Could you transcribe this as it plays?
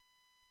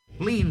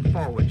Lean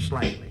forward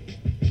slightly.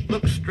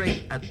 Look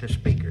straight at the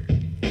speaker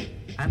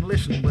and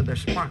listen with a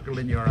sparkle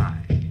in your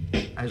eye,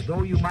 as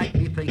though you might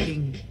be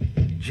thinking,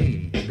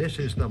 gee, this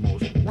is the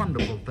most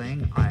wonderful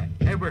thing I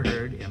ever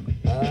heard in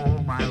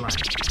all my life.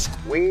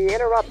 We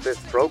interrupt this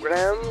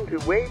program to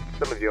waste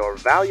some of your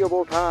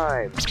valuable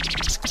time.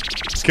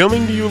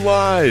 Coming to you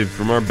live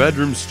from our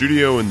bedroom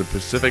studio in the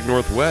Pacific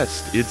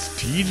Northwest, it's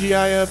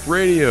TGIF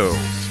Radio.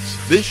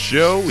 This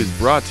show is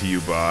brought to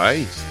you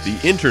by the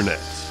Internet,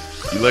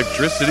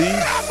 electricity,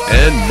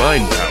 and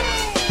mind power.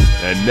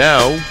 And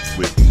now,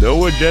 with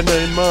no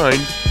agenda in mind,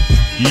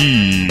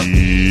 here's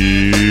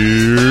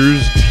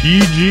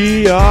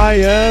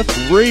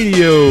TGIF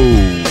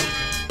Radio.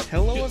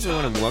 Hello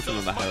everyone and welcome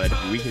to the highlight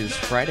of the weekend. It's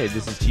Friday.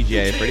 This is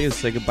TGIF Radio.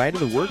 Say goodbye to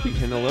the work week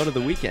and hello to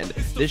the weekend.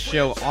 This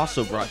show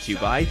also brought to you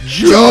by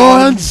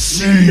John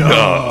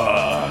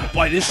Cena.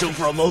 Buy this show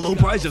for a low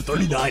price of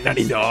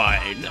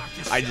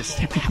 $39.99. I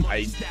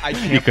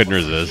can't. He couldn't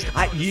resist.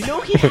 You know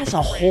he has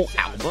a whole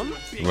album.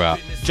 Wow.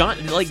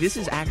 This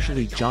is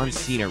actually John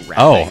Cena rapping.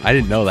 Oh, I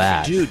didn't know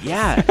that. Dude,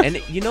 yeah.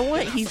 And you know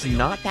what? He's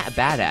not that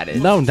bad at it.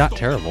 No, not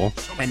terrible.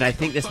 And I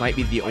think this might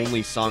be the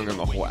only song on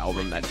the whole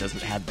album that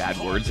doesn't have bad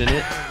words in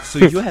it. So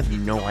you have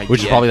no idea.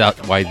 Which is probably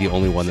why the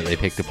only one that they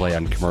picked to play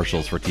on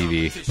commercials for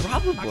TV.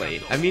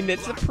 Probably. I mean,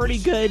 it's a pretty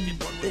good...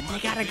 They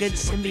got a good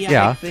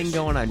symbiotic thing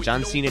going on.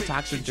 John Cena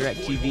talks with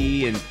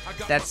DirecTV, and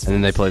that's... And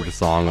then they played the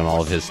song on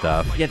all of his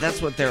stuff. Yeah,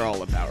 that's what they're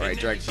all about, right?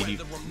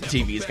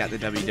 DirecTV's got the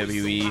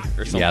WWE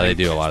or something. Yeah, they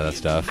do a lot of that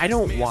stuff. I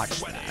don't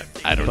watch that.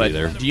 I don't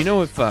either. Do you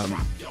know if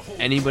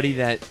anybody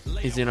that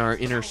is in our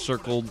inner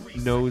circle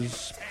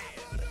knows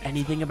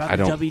anything about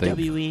the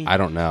WWE? I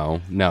don't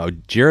know. No,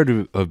 Jared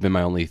would have been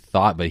my only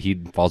thought, but he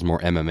follows more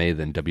MMA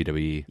than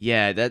WWE.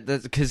 Yeah,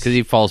 that's because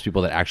he follows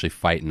people that actually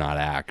fight, not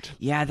act.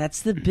 Yeah,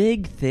 that's the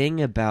big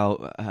thing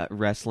about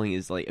wrestling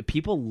is like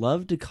people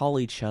love to call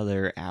each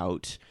other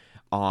out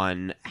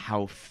on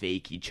how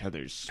fake each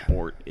other's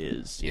sport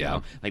is. You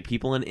know? Like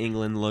people in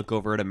England look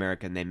over at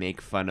America and they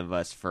make fun of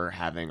us for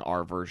having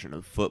our version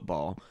of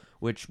football,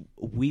 which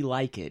we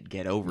like it.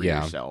 Get over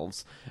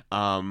yourselves.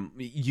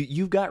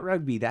 You've got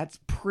rugby. That's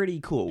pretty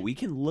cool. We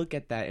can look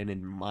at that and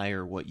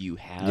admire what you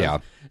have. Yeah.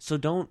 So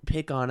don't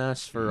pick on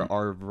us for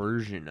our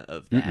version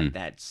of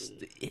that.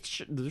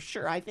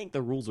 Sure, I think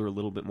the rules are a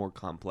little bit more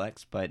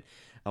complex, but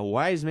a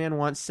wise man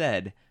once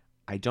said,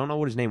 I don't know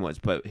what his name was,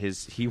 but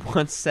he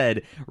once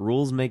said,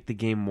 rules make the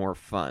game more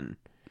fun.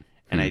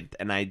 And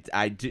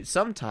I do,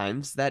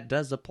 sometimes that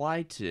does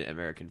apply to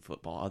American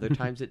football. Other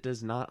times it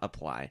does not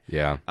apply.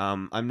 Yeah.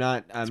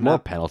 It's more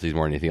penalties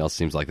more than anything else.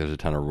 Seems like there's a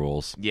ton of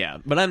rules. Yeah,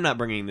 but I'm not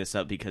bringing this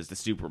up because the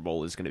Super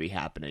Bowl is going to be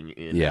happening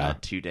in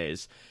 2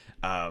 days.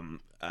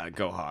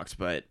 Go Hawks,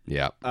 but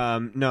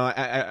no,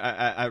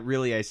 I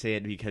really say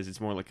it because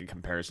it's more like a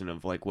comparison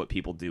of like what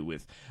people do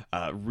with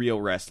real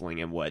wrestling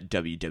and what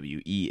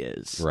WWE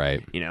is.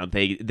 Right. You know,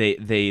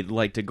 they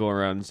like to go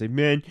around and say,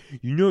 "Man,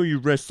 you know your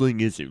wrestling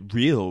isn't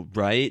real,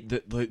 right?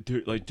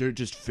 They're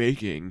just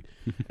faking."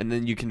 And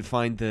then you can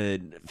find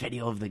the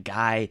video of the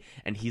guy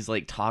and he's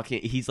like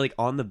talking, he's like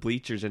on the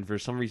bleachers and for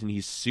some reason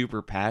he's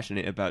super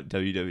passionate about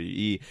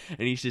WWE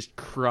and he's just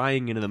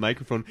crying into the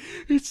microphone.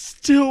 It's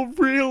still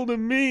real to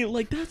me.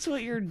 Like that's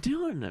what you're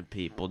doing to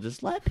people.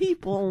 Just let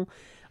people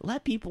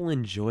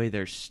enjoy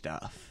their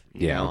stuff.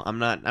 You know? I'm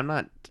not.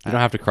 You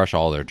don't have to crush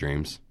all their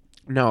dreams.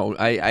 No,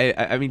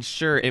 I mean,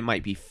 sure, it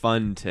might be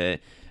fun to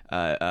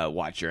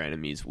watch your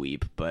enemies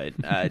weep, but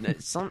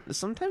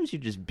sometimes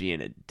you're just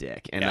being a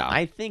dick, and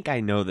I think I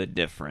know the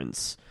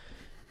difference.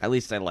 At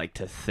least I like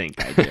to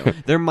think I do.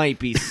 There might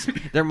be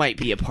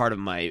a part of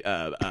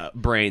my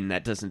brain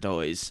that doesn't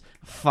always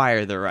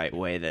fire the right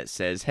way that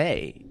says,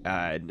 "Hey,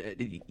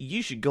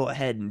 you should go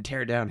ahead and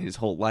tear down his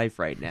whole life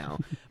right now."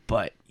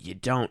 But you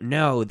don't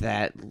know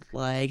that,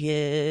 like,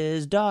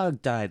 his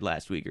dog died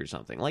last week or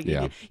something. Like,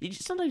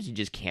 sometimes you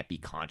just can't be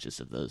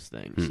conscious of those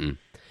things. Mm-mm.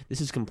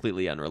 This is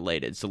completely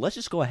unrelated, so let's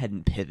just go ahead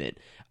and pivot.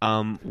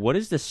 What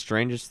is the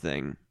strangest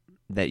thing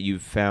that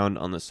you've found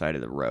on the side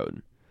of the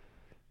road?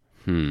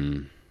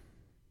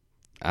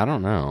 I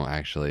don't know,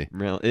 actually.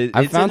 Really?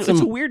 It's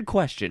a weird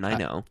question, I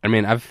know. I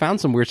mean, I've found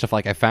some weird stuff.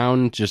 Like, I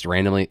found just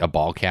randomly a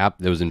ball cap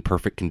that was in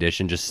perfect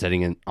condition just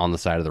sitting on the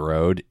side of the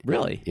road.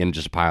 Really? In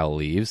just a pile of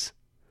leaves.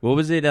 What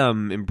was it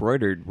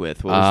embroidered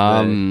with? What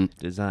was the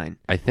design?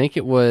 I think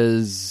it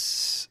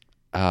was...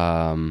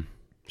 I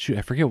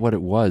forget what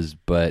it was,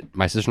 but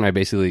my sister and I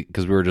basically...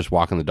 Because we were just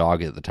walking the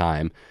dog at the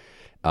time,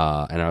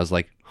 and I was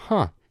like,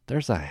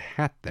 there's a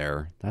hat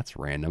there. That's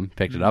random.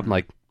 Picked it up. I'm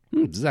like,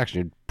 this is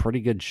actually in pretty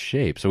good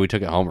shape. So we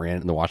took it home, ran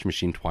it in the washing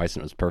machine twice,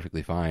 and it was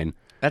perfectly fine.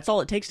 That's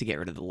all it takes to get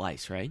rid of the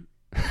lice, right?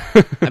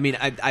 I mean,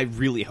 I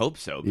really hope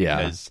so,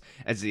 because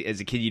as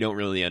a kid, you don't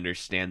really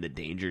understand the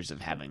dangers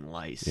of having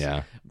lice.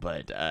 Yeah.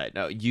 But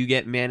no, you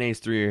get mayonnaise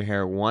through your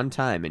hair one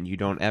time, and you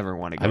don't ever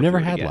want to go I've never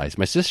through it had again. lice.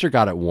 My sister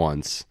got it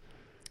once.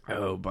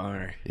 Oh,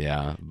 bar.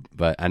 Yeah,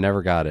 but I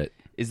never got it.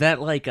 Is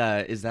that like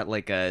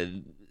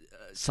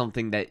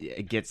something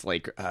that gets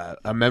like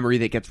a memory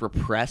that gets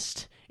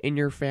repressed in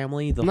your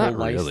family, the Not whole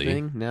lice really.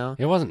 thing? No?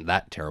 It wasn't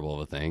that terrible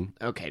of a thing.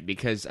 Okay,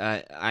 because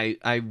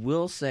I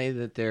will say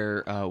that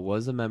there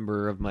was a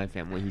member of my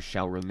family who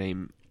shall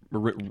remain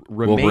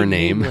rename.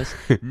 nameless.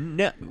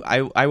 No,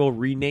 I will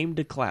rename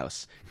to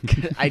Klaus.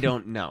 I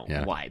don't know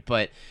why,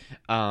 but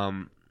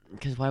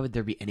because why would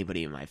there be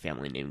anybody in my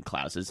family named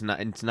Klaus? It's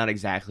not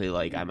exactly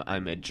like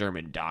I'm a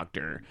German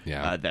doctor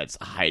that's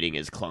hiding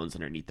his clones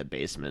underneath the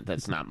basement.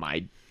 That's not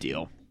my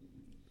deal.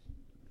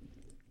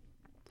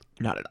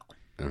 Not at all.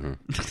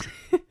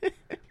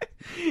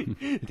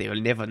 They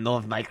will never know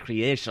of my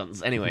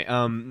creations. Anyway,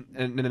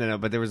 no.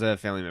 But there was a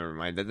family member of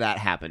mine that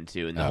happened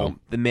to, and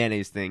the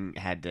mayonnaise thing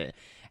had to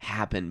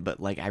happen.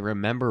 But like, I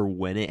remember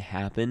when it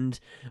happened,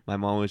 my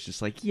mom was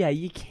just like, "Yeah,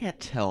 you can't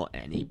tell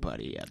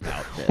anybody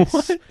about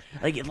this."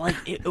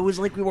 it was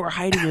like we were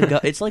hiding.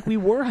 It's like we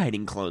were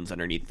hiding clones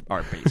underneath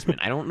our basement.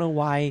 I don't know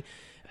why.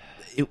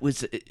 It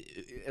was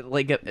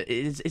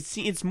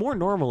it's more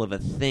normal of a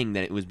thing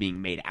than it was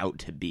being made out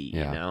to be.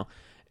 You know.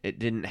 It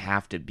didn't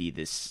have to be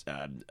this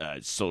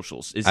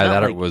social. I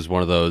thought it was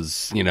one of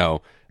those,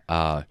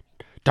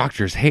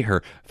 doctors hate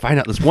her. Find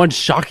out this one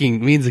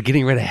shocking means of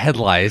getting rid of head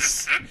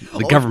lice.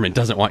 The government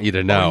doesn't want you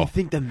to know. You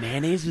think the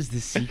mayonnaise was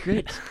the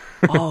secret?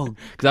 Because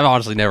I've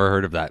honestly never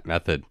heard of that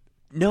method.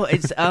 No,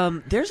 it's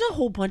there's a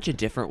whole bunch of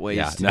different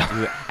ways to do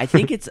it. I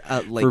think it's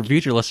like for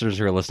future listeners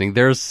who are listening,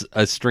 there's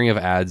a string of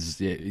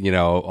ads,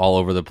 all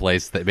over the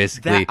place that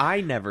basically that I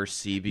never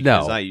see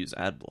because I use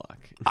ad block.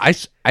 I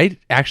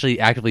actually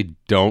actively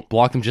don't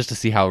block them just to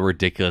see how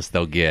ridiculous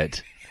they'll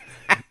get.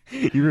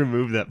 You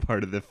remove that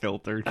part of the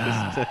filter.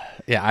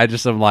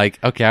 I'm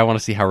like, okay, I want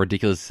to see how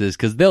ridiculous this is,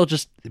 because they'll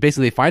just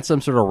basically find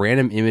some sort of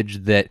random image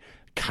that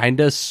kind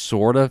of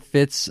sort of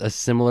fits a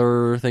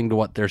similar thing to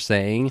what they're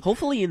saying.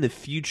 Hopefully in the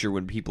future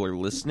when people are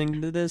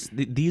listening to this,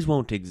 these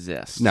won't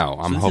exist. No,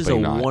 I'm hoping not. This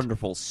is a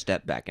wonderful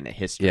step back into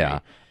history.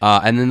 Yeah.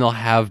 And then they'll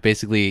have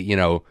basically,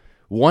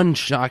 one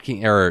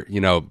shocking or,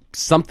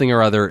 something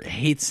or other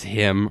hates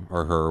him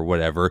or her or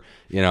whatever,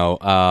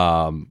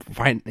 find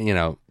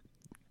the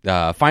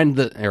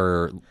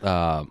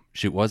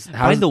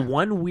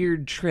one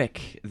weird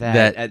trick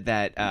that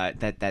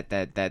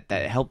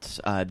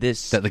helped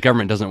this that the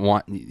government doesn't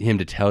want him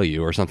to tell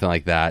you or something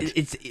like that.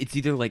 It's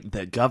either like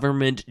the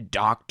government,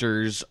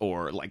 doctors,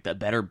 or like the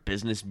Better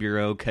Business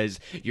Bureau, because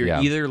you're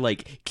either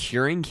like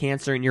curing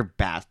cancer in your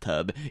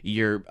bathtub,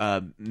 you're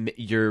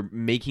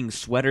making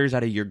sweaters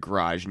out of your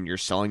garage and you're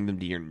selling them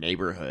to your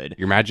neighborhood.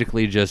 You're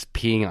magically just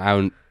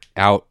peeing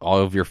out all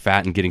of your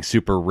fat and getting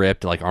super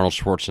ripped like Arnold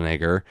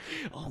Schwarzenegger.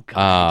 Oh god,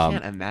 I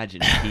can't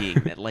imagine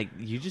peeing that. Like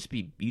you just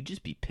be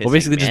pissing. Well,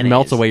 basically, mayonnaise. just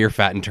melts away your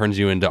fat and turns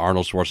you into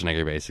Arnold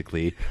Schwarzenegger,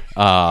 basically.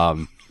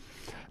 And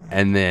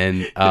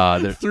then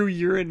through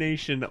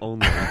urination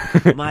only.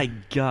 My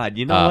god,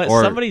 you know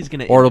what? Somebody's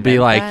gonna. Or it'll be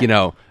like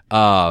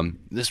that?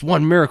 This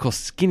one miracle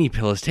skinny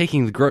pill is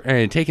taking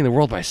the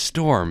world by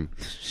storm.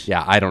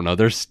 Yeah, I don't know.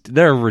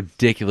 They're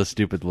ridiculous,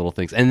 stupid little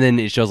things. And then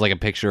it shows like a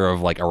picture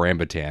of like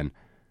orangutan.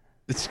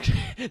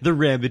 The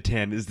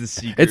rambutan is the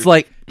secret. It's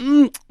like,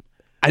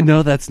 I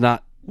know that's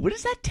not. What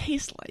does that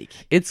taste like?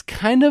 It's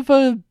kind of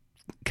a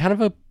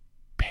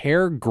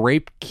pear,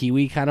 grape,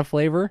 kiwi kind of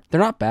flavor. They're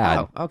not bad.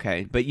 Oh,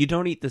 okay, but you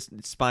don't eat the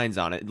spines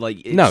on it.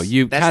 Like no,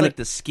 that's like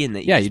the skin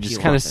that you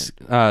just kind of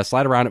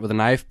slide around it with a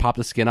knife, pop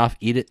the skin off,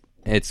 eat it.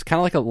 It's kind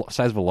of like a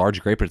size of a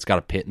large grape, but it's got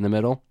a pit in the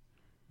middle.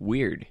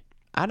 Weird.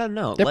 I don't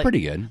know. They're pretty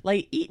good.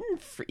 Like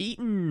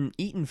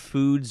eating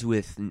foods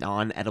with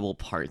non-edible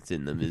parts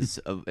in them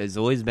has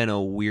always been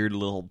a weird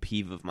little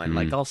peeve of mine.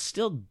 Like I'll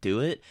still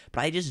do it,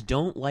 but I just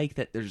don't like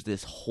that there's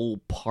this whole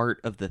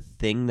part of the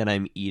thing that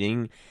I'm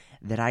eating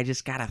that I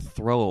just gotta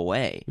throw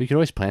away. We could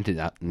always plant it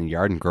out in the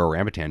yard and grow a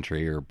rambutan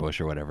tree or a bush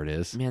or whatever it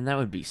is. Man, that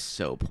would be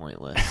so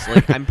pointless.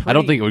 Like I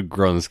don't think it would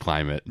grow in this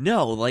climate.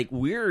 No, like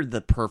we're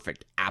the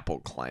perfect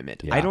apple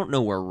climate. Yeah. I don't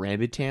know where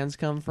rambutans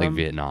come from. Like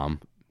Vietnam.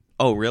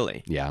 Oh,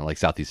 really? Yeah, like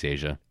Southeast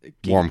Asia,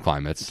 warm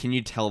climates. Can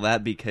you tell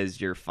that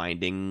because you're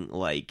finding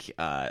like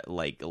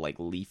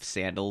leaf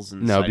sandals?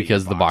 No,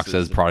 because the box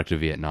says "Product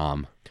of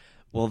Vietnam."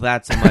 Well,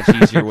 that's a much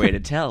easier way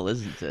to tell,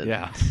 isn't it?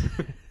 Yeah.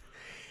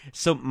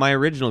 So my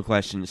original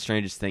question: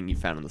 strangest thing you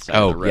found on the side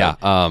of the road? Yeah.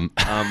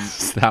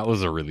 That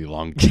was a really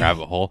long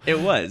rabbit hole. It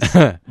was,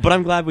 but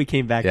I'm glad we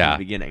came back to the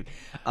beginning.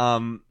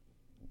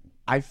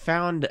 I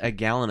found a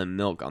gallon of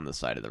milk on the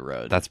side of the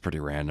road. That's pretty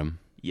random.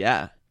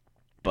 Yeah.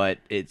 But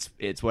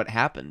it's what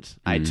happened.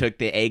 I took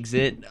the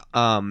exit.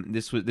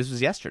 This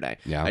was yesterday.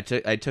 Yeah. I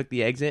took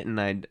the exit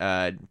and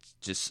I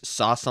just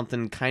saw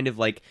something kind of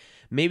like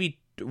maybe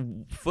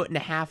foot and a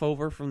half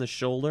over from the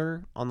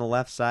shoulder on the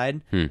left side,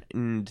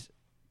 and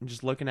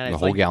just looking at it, the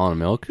whole gallon of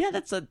milk. Yeah,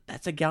 that's a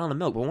gallon of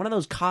milk, but one of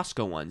those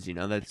Costco ones,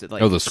 that's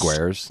like the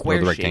squares, or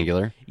the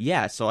rectangular.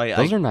 Yeah, so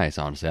those are nice.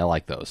 Honestly, I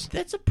like those.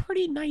 That's a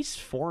pretty nice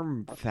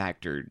form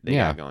factor they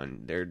got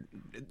going. They're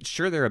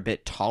a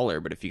bit taller,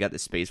 but if you got the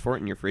space for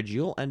it in your fridge,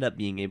 you'll end up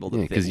being able to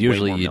fit because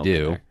usually you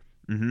do,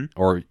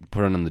 or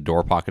put it in the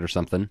door pocket or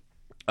something.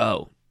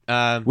 Oh,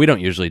 we don't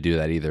usually do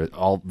that either.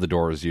 All the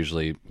doors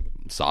usually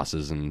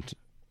sauces and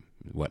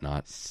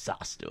whatnot.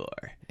 Sauce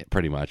door.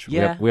 Pretty much.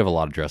 Yeah. We have a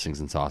lot of dressings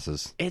and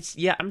sauces.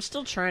 I'm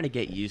still trying to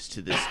get used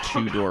to this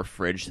 2-door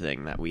fridge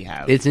thing that we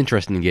have. It's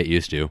interesting to get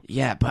used to.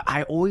 Yeah, but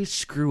I always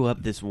screw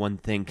up this one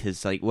thing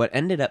because, like, what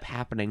ended up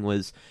happening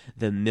was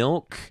the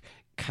milk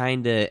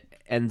kind of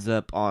ends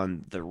up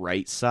on the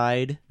right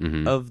side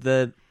of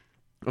the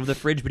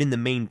fridge, but in the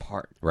main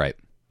part, Right.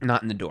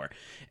 not in the door,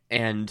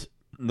 and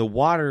the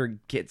water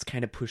gets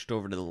kind of pushed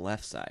over to the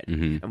left side.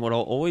 And what I'll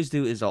always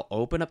do is I'll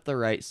open up the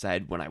right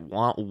side when I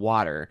want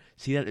water,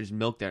 see that there's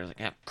milk there, I was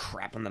like,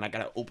 crap, and then I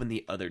gotta open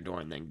the other door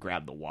and then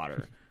grab the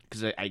water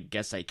because I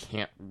guess I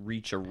can't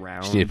reach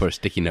around. Just need to put a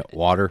sticky note: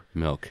 water,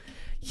 milk.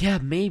 Yeah,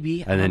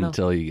 maybe. And then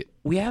until you get...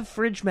 We have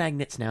fridge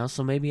magnets now,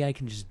 so maybe I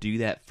can just do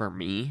that for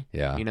me.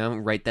 Yeah. You know,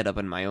 write that up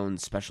in my own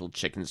special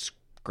chicken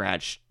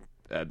scratch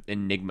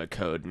Enigma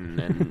code and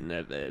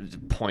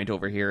then point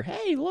over here,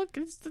 hey, look,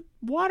 it's the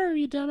water,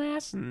 you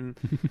dumbass. And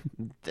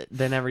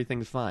then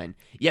everything's fine.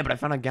 Yeah, but I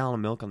found a gallon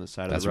of milk on the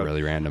side of the road. That's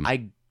really random.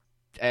 Did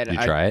you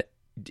try it?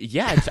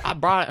 Yeah, I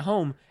brought it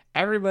home.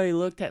 Everybody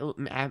looked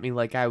at me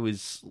like I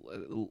was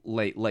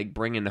like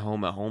bringing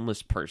home a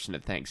homeless person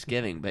at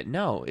Thanksgiving. But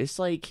no, it's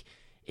like...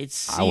 It's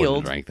sealed. I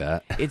wouldn't drink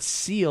that. It's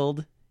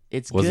sealed.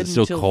 It's was good it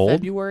still until cold?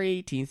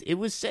 February 18th. It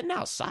was sitting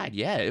outside.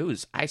 Yeah, it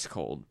was ice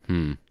cold.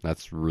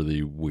 That's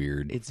really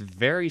weird. It's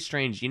very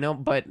strange, you know.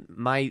 But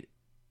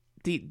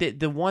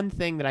the one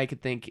thing that I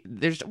could think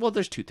there's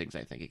two things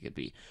I think it could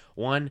be.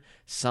 One,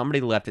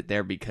 somebody left it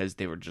there because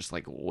they were just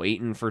like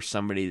waiting for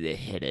somebody to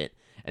hit it,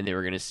 and they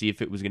were going to see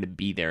if it was going to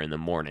be there in the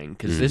morning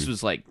because this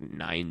was like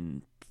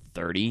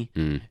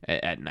 9:30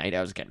 at night.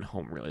 I was getting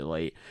home really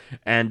late,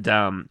 and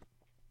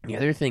the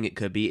other thing it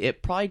could be,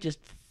 it probably just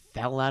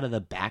fell out of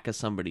the back of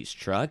somebody's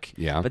truck.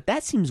 Yeah. But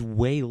that seems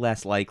way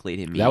less likely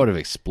to me. That would have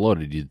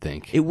exploded, you'd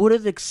think. It would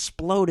have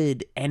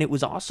exploded, and it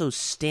was also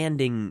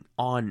standing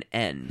on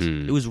end.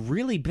 It was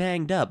really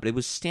banged up, but it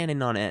was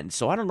standing on end.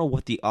 So I don't know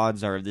what the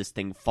odds are of this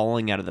thing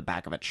falling out of the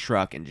back of a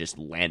truck and just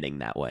landing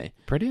that way.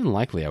 Pretty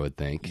unlikely, I would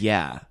think.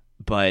 Yeah,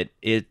 but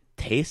it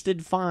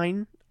tasted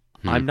fine.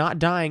 I'm not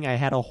dying. I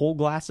had a whole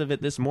glass of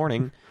it this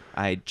morning.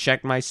 I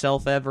checked my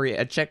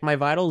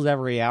vitals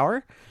every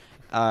hour.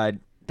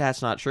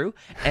 That's not true.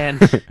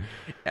 And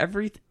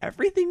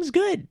everything's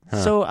good.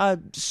 So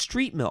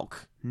street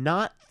milk,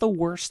 not the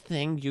worst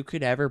thing you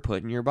could ever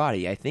put in your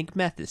body. I think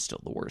meth is still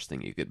the worst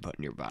thing you could put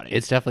in your body.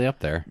 It's definitely up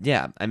there.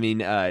 Yeah, I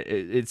mean,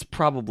 it's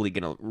probably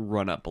going to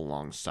run up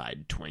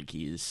alongside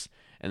Twinkies.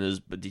 And those.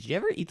 But did you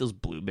ever eat those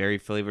blueberry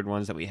flavored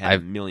ones that we had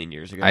a million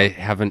years ago? I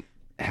haven't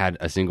had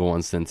a single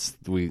one since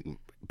we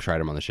tried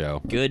them on the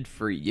show. Good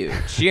for you.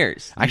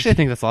 Cheers. Actually, I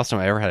think that's the last time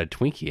I ever had a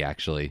Twinkie,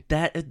 actually.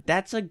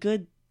 That's a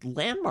good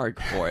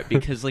landmark for it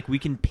because like we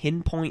can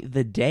pinpoint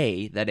the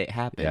day that it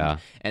happened. Yeah.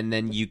 And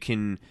then you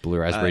can Blue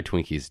raspberry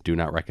Twinkies, do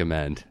not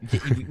recommend.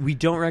 We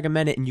don't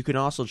recommend it, and you can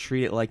also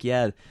treat it like,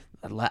 yeah,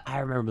 I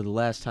remember the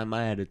last time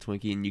I had a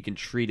Twinkie, and you can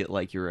treat it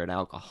like you were an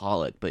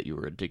alcoholic, but you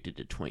were addicted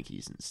to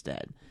Twinkies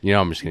instead. You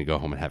know, I'm just going to go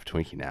home and have a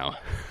Twinkie now.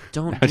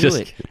 Don't do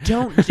it.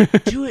 Don't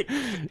do it.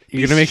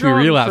 You're going to make me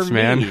relapse,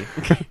 man.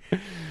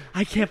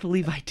 I can't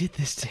believe I did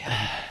this to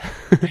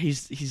him.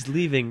 He's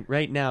leaving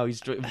right now.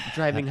 He's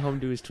driving home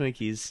to his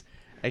Twinkies.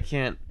 I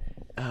can't.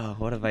 Oh,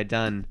 what have I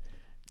done?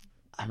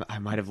 I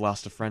might have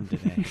lost a friend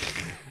today.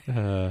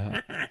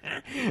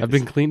 I've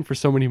been clean for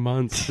so many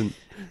months, and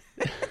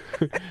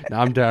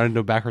now I'm down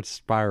into a backwards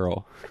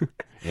spiral.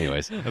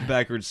 Anyways, a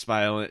backwards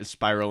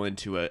spiral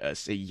into a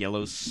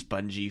yellow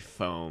spongy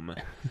foam.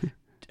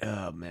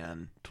 Oh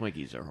man,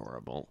 Twinkies are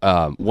horrible.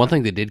 One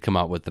thing they did come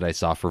out with that I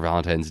saw for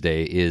Valentine's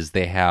Day is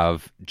they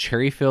have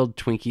cherry-filled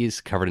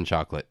Twinkies covered in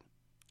chocolate.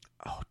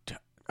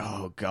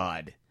 Oh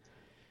God.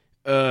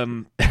 Okay.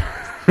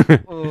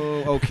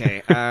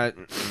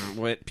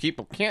 What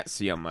people can't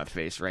see on my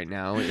face right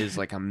now is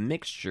like a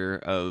mixture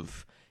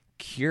of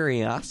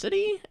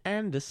curiosity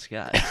and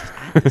disgust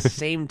at the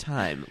same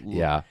time.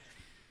 Yeah,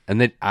 and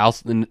they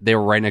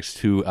were right next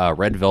to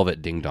red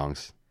velvet ding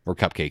dongs or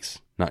cupcakes,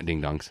 not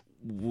ding dongs.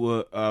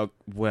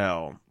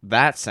 Well,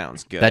 that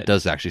sounds good. That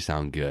does actually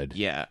sound good.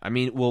 Yeah, I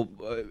mean,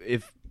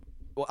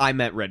 I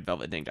meant red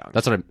velvet ding dongs.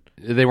 That's what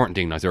they weren't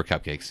ding dongs; they were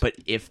cupcakes. But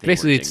if they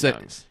basically, were ding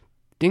dongs,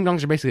 ding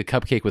dongs are basically a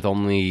cupcake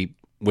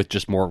with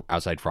just more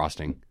outside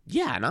frosting.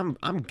 Yeah, and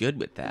I'm good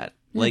with that.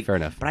 Fair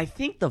enough. But I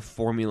think the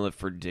formula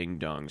for ding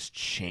dongs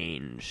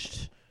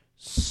changed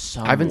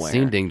somewhere. I haven't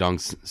seen ding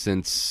dongs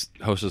since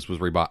Hostess was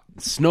rebought.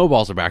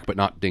 Snowballs are back, but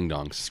not ding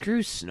dongs.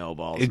 Screw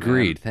snowballs.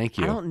 Agreed. Man. Thank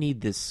you. I don't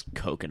need this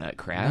coconut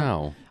crap.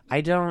 No,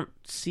 I don't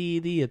see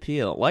the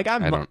appeal. Like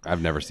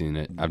I've never seen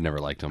it. I've never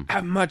liked them.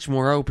 I'm much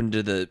more open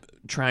to the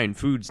trying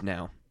foods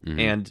now. Mm-hmm.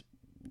 And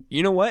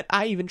you know what?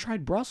 I even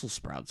tried Brussels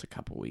sprouts a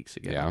couple weeks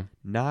ago. Yeah.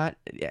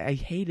 I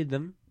hated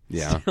them.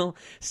 Yeah.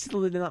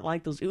 Still did not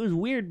like those. It was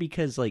weird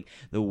because like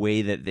the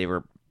way that they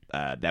were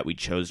that we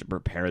chose to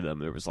prepare them.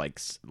 There was like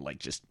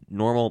just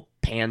normal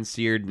pan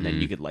seared, and then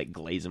you could like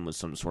glaze them with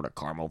some sort of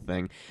caramel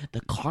thing.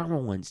 The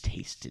caramel ones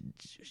tasted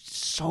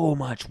so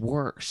much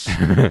worse.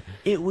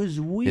 It was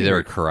weird. They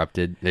were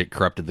corrupted. It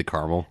corrupted the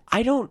caramel.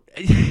 I don't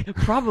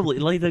probably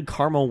like the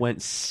caramel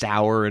went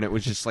sour, and it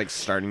was just like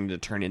starting to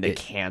turn into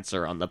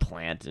cancer on the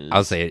plant. And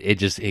I'll say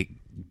it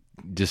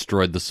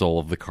destroyed the soul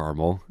of the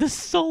caramel. the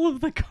soul of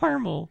the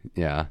caramel.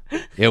 Yeah,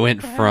 it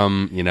went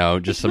from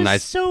just some was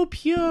nice. so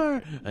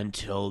pure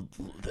until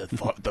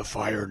the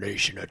Fire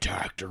Nation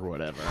attacked or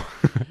whatever.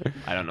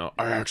 I don't know.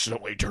 I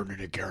accidentally turned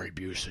into Gary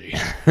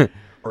Busey.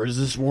 Or is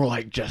this more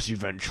like Jesse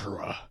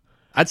Ventura?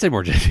 I'd say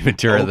more Jesse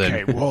Ventura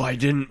Okay, than. well, I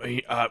didn't.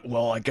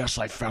 Well, I guess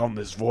I found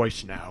this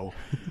voice now.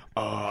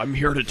 I'm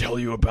here to tell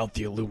you about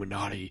the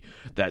Illuminati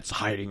that's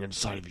hiding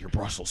inside of your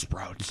Brussels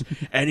sprouts.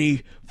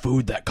 Any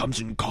food that comes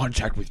in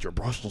contact with your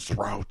Brussels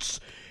sprouts,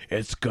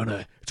 it's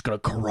gonna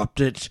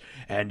corrupt it,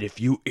 and if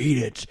you eat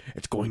it,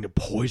 it's going to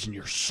poison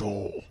your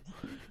soul.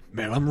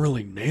 Man, I'm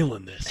really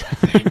nailing this, I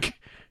think.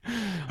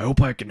 I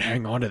hope I can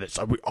hang on to this.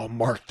 I'll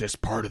mark this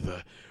part of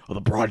the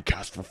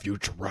broadcast for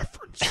future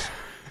reference.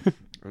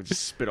 I'll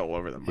just spit all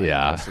over them.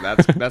 Yeah. So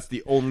that's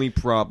the only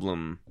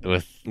problem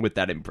with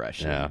that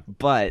impression. Yeah.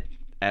 But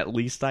at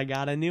least I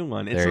got a new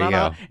one. It's There you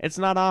not go. It's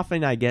not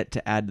often I get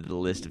to add to the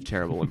list of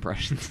terrible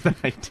impressions that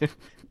I do.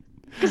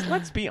 Because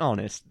let's be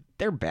honest,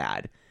 they're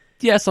bad.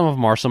 Yeah, some of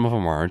them are, some of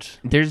them aren't.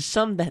 There's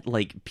some that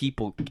like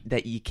people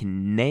that you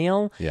can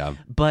nail. Yeah.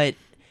 But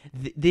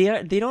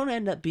they don't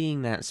end up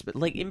being that.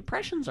 Like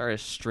impressions are a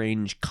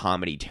strange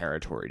comedy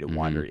territory to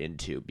wander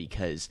into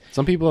because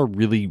Some people are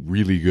really,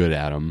 really good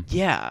at them,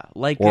 yeah,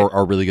 like or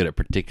are really good at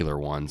particular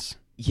ones.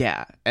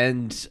 yeah,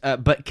 and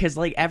but because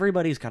like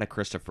everybody's got a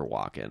Christopher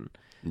Walken.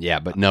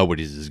 Yeah, but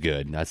nobody's as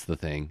good. That's the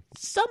thing.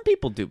 Some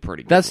people do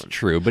pretty good. That's ones.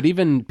 true. But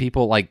even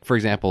people like, for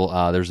example,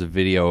 there's a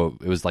video.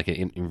 It was like an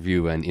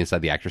interview in Inside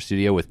the Actor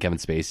Studio with Kevin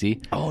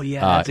Spacey. Oh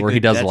yeah, where he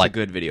does that's like a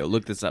good video.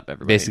 Look this up,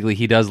 everybody. basically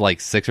he does like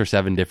 6 or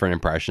 7 different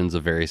impressions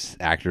of various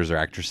actors or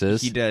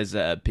actresses. he does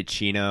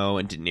Pacino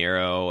and De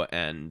Niro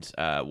and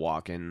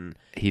Walken.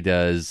 He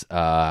does,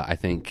 I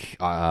think,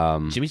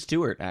 Jimmy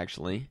Stewart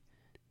actually.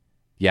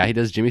 yeah, he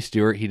does Jimmy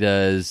Stewart. He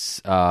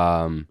does,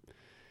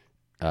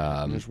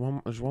 There's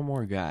one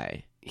more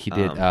guy. he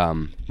did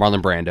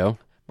Marlon Brando,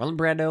 Marlon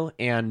Brando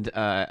and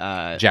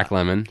Jack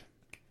Lemmon.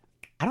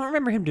 I don't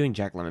remember him doing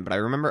Jack Lemmon, but I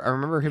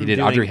remember him. He did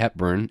doing... Audrey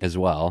Hepburn as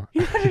well.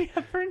 Audrey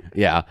Hepburn.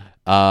 Yeah.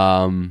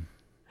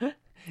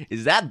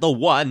 Is that the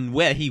one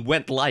where he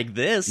went like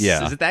this?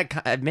 Yeah. Is it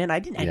that man? I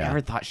Yeah.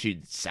 never thought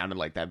she sounded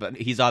like that, but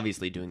he's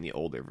obviously doing the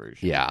older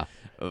version. Yeah.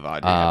 Of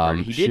Audrey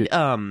Hepburn. He did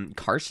shoot.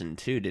 Carson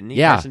too, didn't he?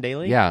 Yeah. Carson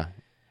Daly. Yeah.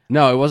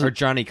 No, it Or wasn't.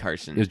 Johnny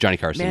Carson. It was Johnny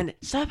Carson. Man,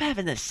 stop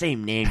having the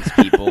same names,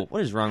 people.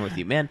 What is wrong with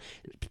you, man?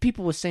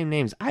 People with same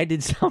names. I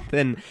did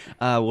something.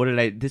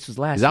 This was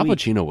last His Al week.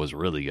 Pacino was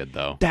really good,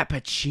 though. That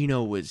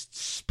Pacino was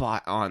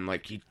spot on.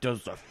 Like he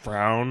does the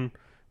frown.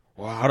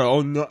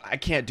 Wow, no, I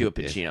can't do a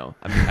Pacino.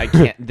 I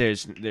can't.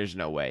 There's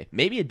no way.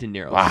 Maybe a De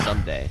Niro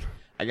someday.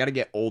 I got to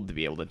get old to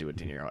be able to do a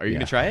De Niro. Are you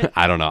gonna try it?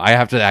 I don't know. I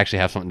have to actually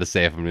have something to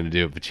say if I'm going to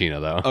do a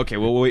Pacino, though. Okay,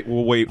 we'll wait.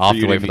 We'll wait. I'll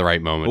have to wait for the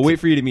right moment. We'll wait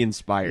for you to be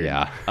inspired.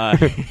 Yeah.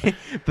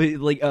 But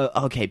like,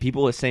 okay,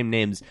 people with same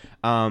names.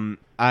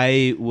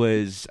 I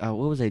was. What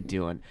was I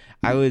doing?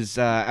 I was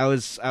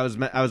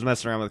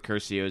messing around with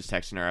Kirsty. I was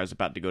texting her. I was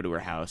about to go to her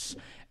house,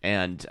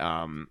 and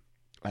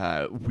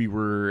we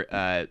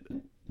were.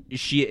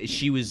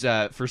 She was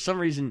for some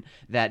reason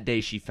that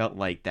day she felt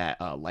like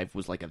that life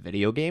was like a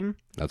video game.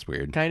 That's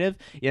weird. Kind of.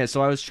 Yeah,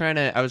 so I was trying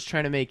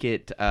to make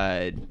it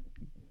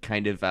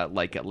kind of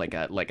like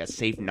a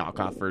safe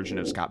knockoff version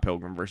of Scott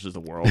Pilgrim versus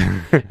the World.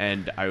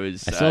 And I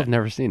was I still have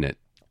never seen it.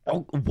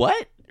 Oh,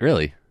 what?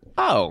 Really?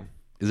 Oh.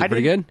 Is it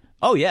pretty good?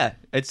 Oh yeah,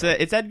 it's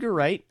Edgar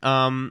Wright,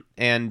 and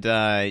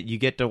you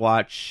get to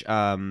watch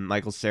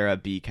Michael Cera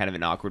be kind of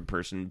an awkward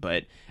person,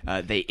 but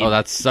they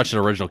that's such an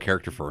original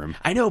character for him.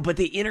 I know, but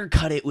they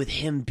intercut it with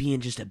him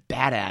being just a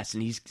badass,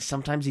 and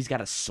sometimes he's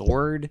got a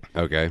sword.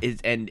 Okay.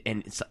 And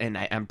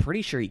I'm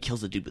pretty sure he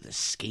kills a dude with a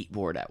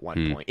skateboard at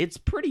one point. It's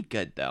pretty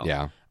good though.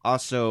 Yeah.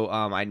 Also,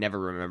 I never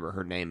remember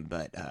her name,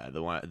 but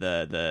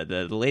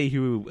the lady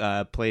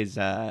who plays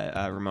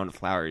Ramona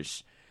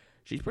Flowers,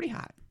 she's pretty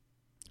hot.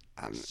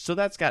 So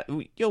that's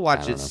you'll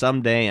watch it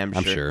someday. I'm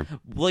sure.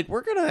 Like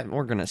we're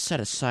gonna set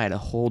aside a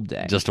whole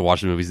day just to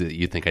watch the movies that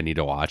you think I need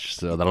to watch.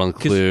 So that'll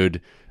include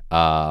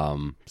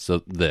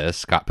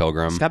Scott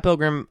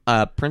Pilgrim,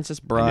 Princess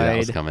I knew that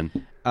was Bride. coming.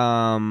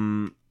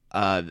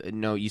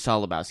 No, you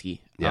saw Lebowski.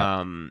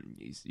 Yeah.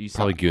 You saw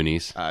Probably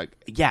Goonies.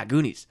 yeah,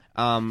 Goonies.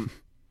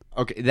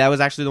 Okay, that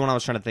was actually the one I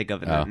was trying to think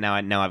of, and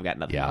now I've got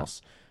nothing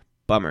else.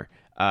 Bummer.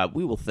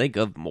 We will think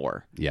of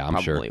more. Yeah, I'm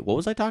probably. sure. What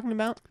was I talking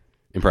about?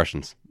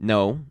 Impressions.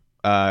 No.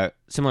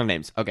 Similar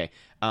names. Okay.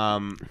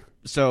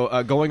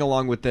 So going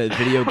along with the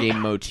video game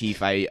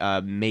motif,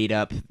 I made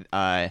up.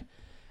 I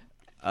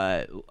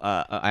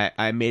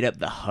made up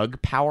the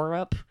hug power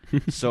up.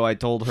 So I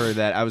told her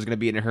that I was going to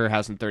be in her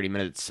house in 30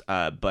 minutes,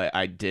 but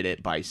I did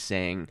it by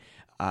saying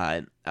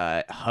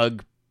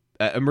hug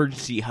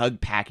emergency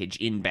hug package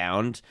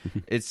inbound.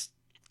 It's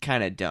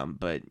kind of dumb,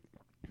 but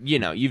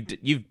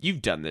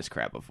you've done this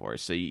crap before,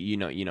 so you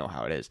know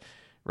how it is,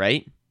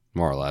 right?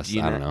 More or less.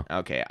 I don't know.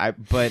 Okay,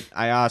 but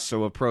I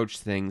also approach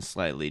things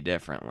slightly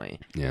differently.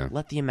 Yeah.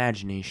 Let the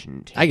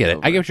imagination take I get it.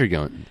 over. I get what you're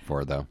going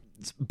for, though.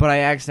 But I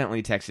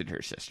accidentally texted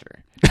her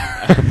sister.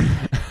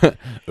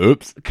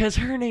 Oops. Because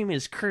her name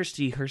is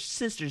Kirsty, her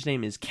sister's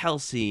name is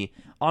Kelsey.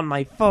 On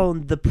my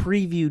phone, the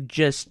preview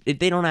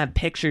they don't have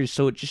pictures,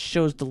 so it just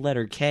shows the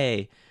letter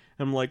K.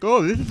 I'm like,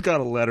 oh, this has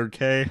got a letter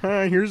K.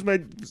 Here's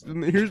my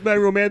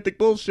romantic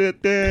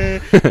bullshit.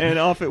 And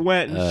off it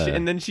went.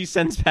 And then she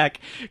sends back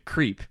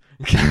creep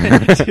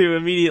to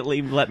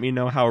immediately let me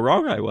know how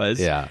wrong I was.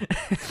 Yeah.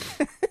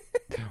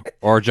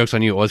 Or joke's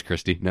on you, it was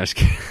Christy. No, just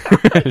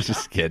kidding.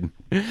 Just kidding.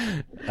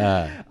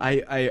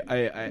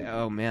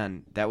 Oh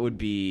man, that would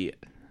be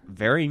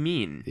very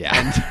mean.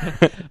 Yeah.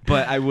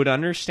 But I would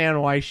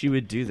understand why she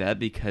would do that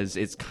because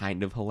it's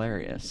kind of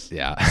hilarious.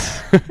 Yeah.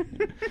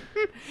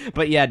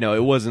 But yeah, no,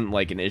 it wasn't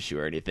like an issue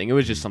or anything. It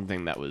was just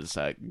something that was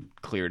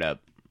cleared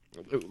up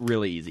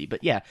really easy.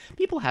 But yeah,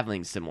 people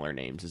having similar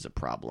names is a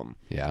problem.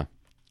 Yeah.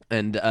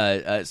 And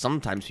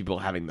sometimes people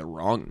having the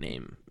wrong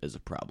name is a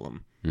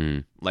problem.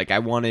 Mm. Like I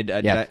wanted.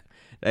 Did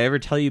I ever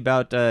tell you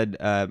about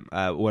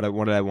what I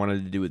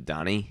wanted to do with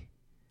Donnie?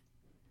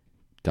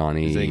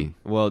 Donnie.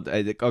 Well,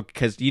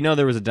 because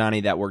there was a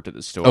Donnie that worked at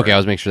the store. Okay, I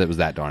was making sure that was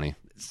that Donnie.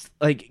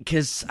 Like,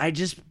 because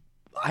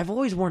I've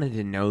always wanted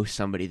to know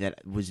somebody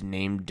that was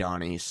named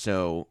Donnie.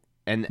 So,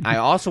 and I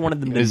also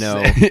wanted them to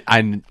know.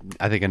 I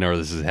think I know where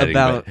this is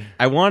heading.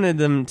 I wanted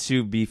them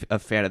to be a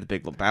fan of The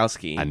Big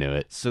Lebowski. I knew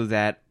it. So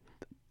that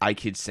I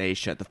could say,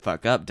 shut the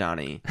fuck up,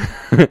 Donnie.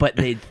 But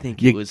they'd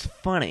think it was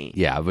funny.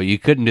 Yeah, but you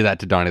couldn't do that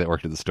to Donnie that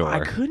worked at the store.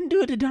 I couldn't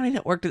do it to Donnie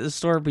that worked at the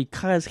store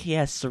because he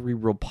has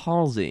cerebral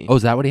palsy. Oh,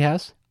 is that what he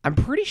has? I'm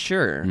pretty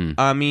sure.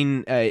 I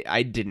mean,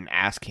 I didn't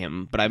ask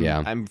him, but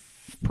I'm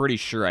pretty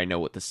sure I know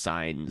what the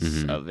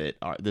signs of it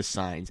are. The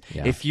signs.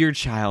 Yeah. If your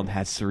child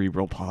has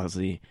cerebral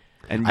palsy,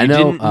 and you I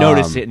know, didn't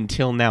notice it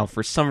until now,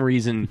 for some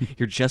reason,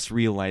 you're just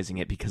realizing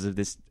it because of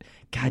this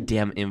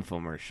goddamn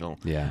infomercial.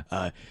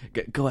 Yeah.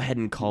 Go ahead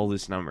and call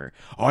this number.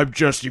 I'm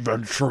Jesse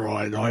Ventura,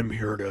 and I'm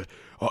here to.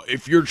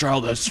 If your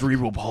child has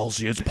cerebral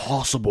palsy, it's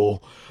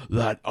possible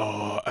that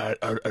at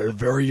a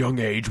very young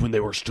age, when they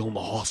were still in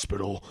the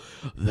hospital,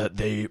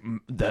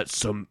 that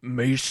some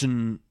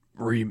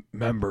masonry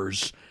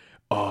members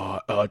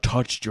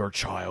touched your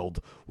child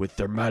with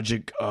their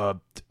magic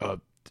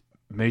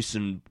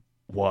mason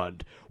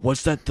wand.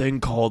 What's that thing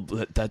called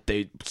that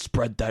they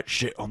spread that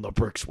shit on the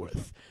bricks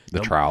with? The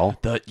trowel?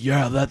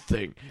 That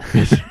thing.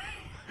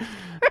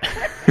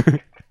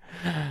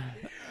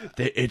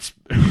 It's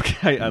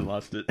Okay, I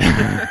lost it.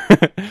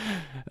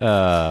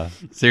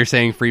 So you're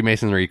saying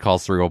Freemasonry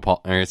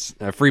causes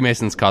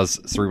Freemasons cause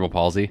cerebral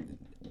palsy?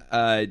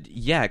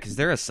 Yeah, because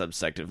they're a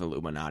subsect of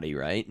Illuminati,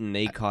 right? And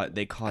they cause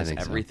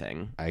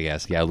everything. So. I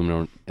guess, yeah.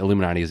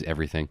 Illuminati is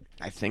everything.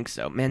 I think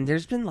so, man.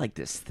 There's been like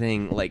this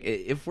thing, like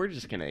if we're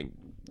just gonna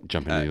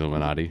jump into the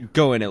Illuminati,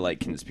 go into like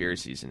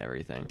conspiracies and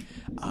everything.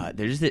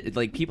 There's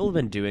like people have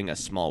been doing a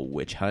small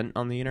witch hunt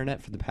on the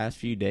internet for the past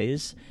few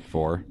days.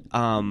 For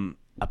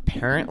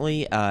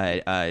apparently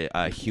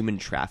a human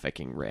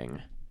trafficking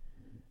ring.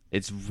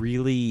 It's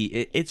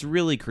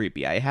really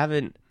creepy. I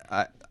haven't.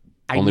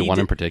 Only one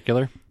in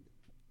particular.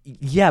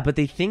 Yeah, but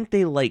they think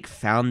they like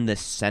found the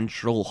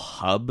central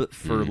hub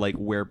for like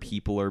where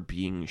people are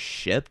being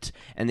shipped,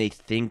 and they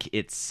think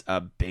it's a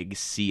big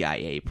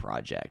CIA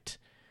project.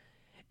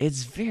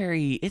 It's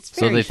very.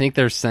 So they think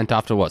they're sent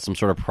off to what, some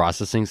sort of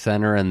processing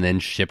center and then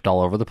shipped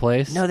all over the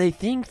place? No, they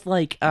think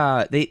like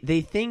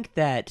they think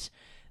that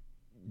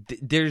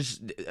there's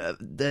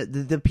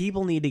the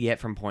people need to get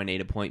from point A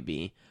to point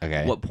B.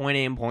 Okay. What point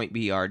A and point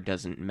B are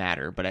doesn't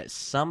matter, but at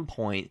some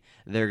point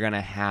they're gonna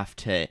have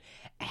to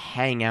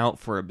hang out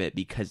for a bit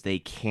because they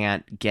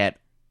can't get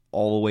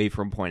all the way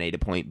from point A to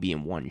point B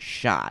in one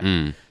shot.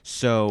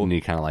 So you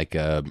need kind of like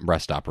a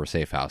rest stop or a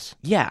safe house.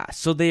 Yeah,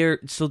 so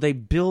they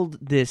build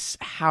this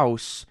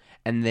house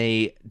and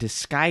they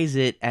disguise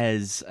it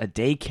as a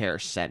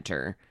daycare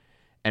center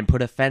and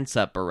put a fence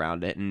up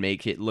around it and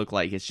make it look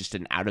like it's just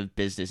an out of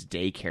business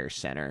daycare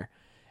center,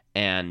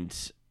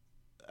 and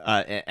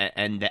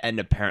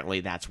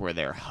apparently that's where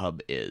their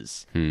hub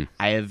is.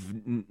 I have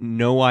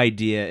no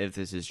idea if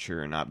this is true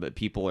or not, but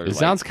people are. It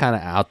sounds kind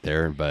of out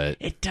there, but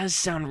it does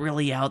sound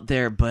really out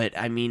there. But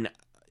I mean,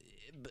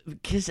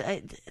 because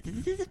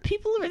the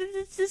people are.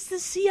 It's the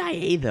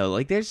CIA though.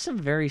 Like, there's some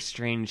very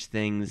strange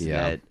things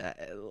that.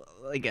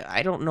 Like,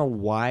 I don't know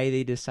why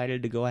they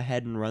decided to go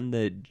ahead and run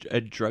the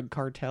drug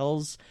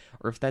cartels,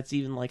 or if that's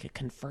even like a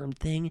confirmed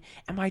thing.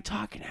 Am I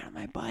talking out of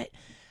my butt?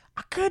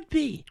 I could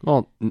be.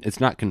 Well, it's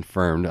not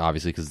confirmed,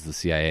 obviously, because it's the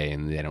CIA,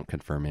 and they don't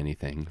confirm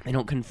anything. They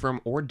don't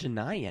confirm or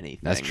deny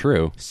anything. That's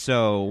true.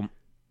 So,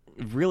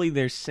 really,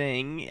 they're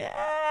saying, they're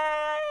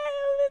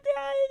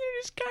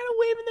just kind of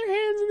waving their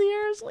hands in the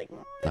air. It's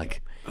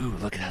like, ooh,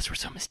 look at us, we're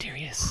so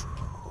mysterious.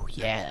 Ooh,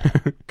 yeah,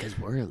 because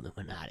we're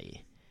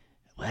Illuminati.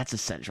 Well, that's a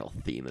central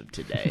theme of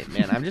today,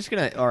 man. I'm just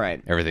gonna. All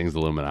right, Everything's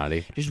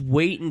Illuminati. just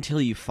wait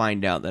until you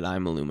find out that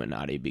I'm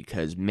Illuminati,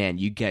 because man,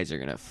 you guys are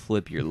gonna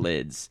flip your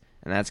lids,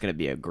 and that's gonna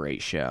be a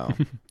great show.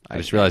 I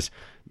just realized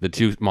the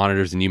two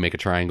monitors and you make a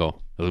triangle.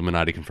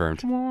 Illuminati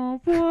confirmed. I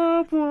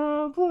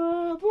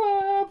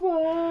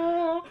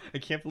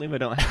can't believe I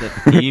don't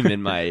have the theme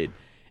in my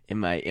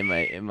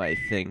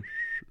thing.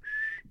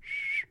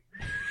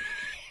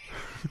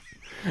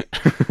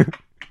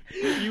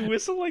 You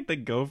whistle like the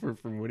gopher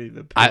from Woody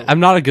the Pooh. I'm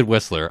not a good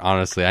whistler,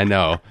 honestly. I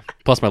know.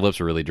 Plus, my lips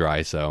are really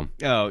dry, so.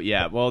 Oh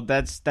yeah, well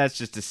that's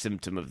just a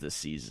symptom of the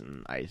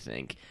season, I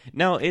think.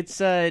 No, it's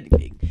I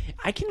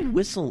can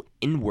whistle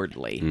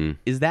inwardly.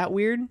 Is that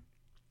weird?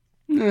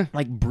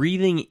 Like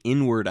breathing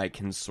inward, I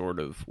can sort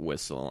of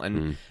whistle,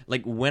 and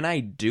like when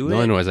I do The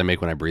only noise I make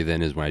when I breathe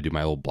in is when I do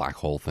my old black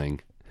hole thing.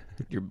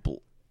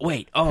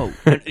 Wait, oh,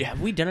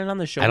 have we done it on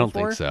the show? I don't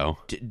before? think so.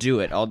 Do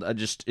it. I'll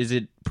just. Is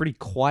it pretty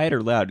quiet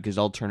or loud? Because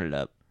I'll turn it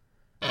up.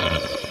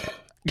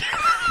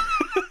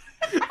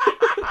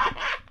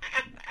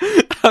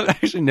 I've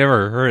actually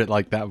never heard it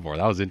like that before.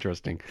 That was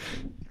interesting.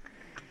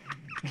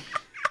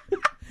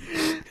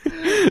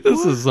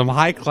 This is some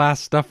high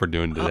class stuff we're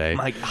doing today.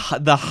 Like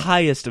the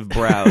highest of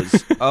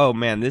brows. Oh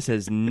man, this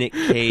is Nick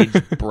Cage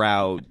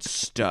brow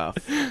stuff.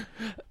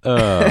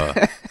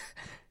 And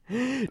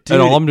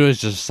all I'm doing is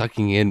just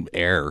sucking in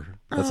air.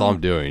 That's all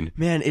I'm doing.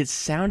 Man, it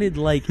sounded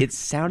like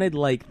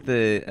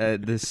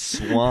the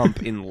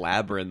swamp in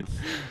Labyrinth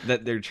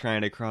that they're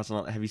trying to cross.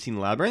 Have you seen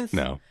Labyrinth?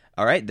 No.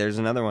 All right, there's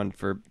another one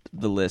for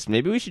the list.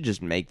 Maybe we should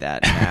just make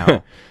that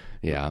now.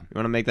 Yeah. You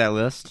want to make that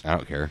list? I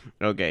don't care.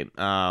 Okay.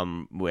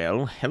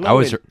 Well,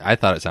 hello. I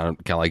thought it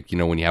sounded kind of like,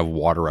 when you have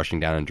water rushing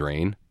down a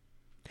drain.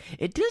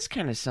 It does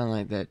kind of sound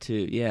like that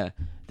too. Yeah.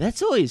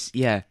 That's always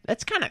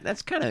That's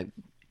kind of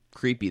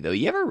creepy though.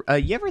 You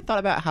ever thought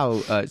about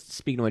how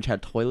speaking of which, how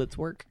toilets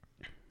work?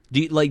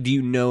 Do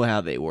you know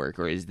how they work,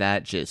 or is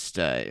that just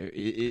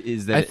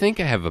is that? I think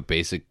I have a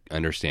basic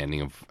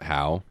understanding of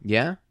how.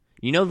 Yeah.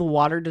 You know the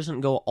water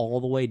doesn't go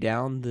all the way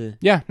down the.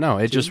 Yeah. No,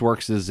 it just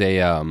works as a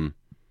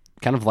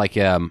kind of like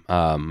a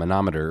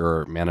manometer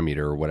or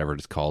manometer or whatever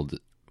it's called.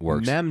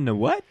 Works.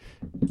 What?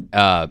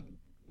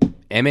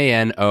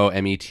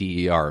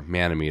 Manometer,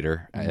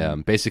 manometer.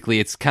 Basically,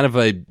 it's kind of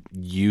a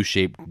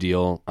U-shaped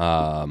deal.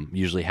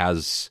 Usually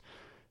has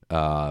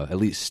at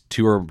least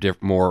two or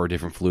more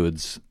different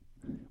fluids.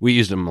 We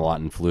used them a lot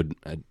in fluid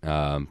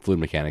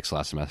mechanics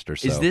last semester.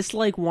 So. Is this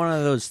like one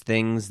of those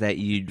things that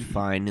you'd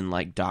find in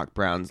like Doc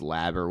Brown's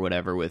lab or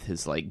whatever with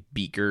his like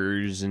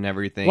beakers and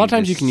everything? A lot of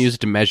times you can use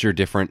it to measure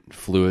different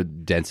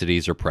fluid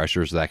densities or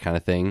pressures, that kind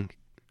of thing.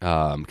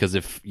 Because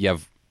if you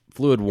have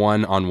fluid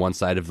one on one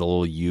side of the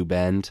little U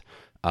bend,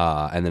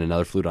 and then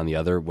another fluid on the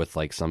other with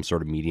like some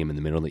sort of medium in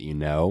the middle that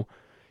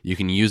you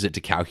can use it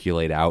to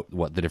calculate out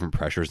what the different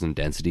pressures and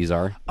densities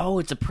are. Oh,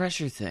 it's a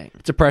pressure thing.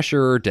 It's a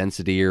pressure or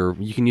density, or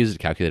you can use it to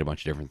calculate a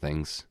bunch of different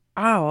things.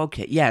 Oh,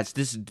 okay. Yeah,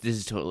 this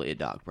is totally a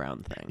Doc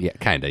Brown thing. Yeah,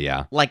 kind of,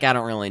 yeah. Like, I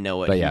don't really know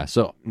what. But yeah,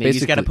 so maybe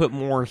he's got to put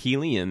more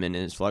helium in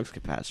his flux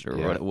capacitor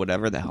or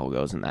whatever the hell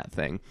goes in that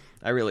thing.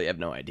 I really have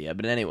no idea.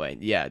 But anyway,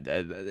 yeah,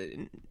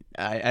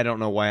 I don't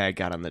know why I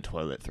got on the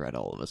toilet thread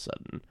all of a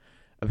sudden.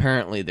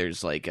 Apparently,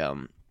 there's like,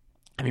 have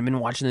you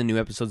been watching the new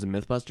episodes of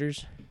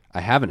MythBusters?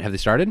 I haven't. Have they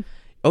started?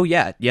 Oh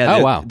yeah.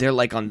 Oh wow. They're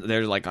like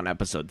on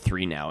episode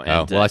 3 now.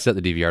 And, well, I set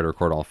the DVR to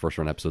record all first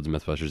run episodes of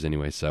MythBusters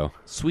anyway. So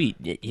sweet.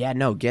 Yeah,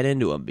 no, get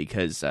into them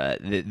because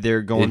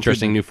they're going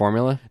interesting new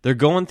formula. They're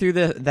going through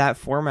that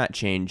format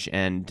change,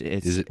 and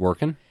is it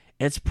working?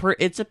 It's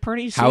a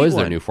pretty sweet How is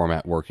one. their new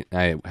format working?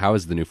 How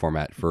is the new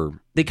format for?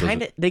 They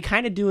kind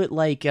of do it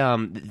like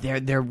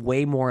they're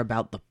way more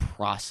about the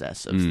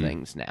process of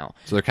things now.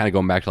 So they're kind of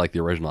going back to like the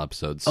original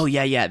episodes. Oh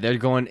yeah.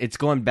 It's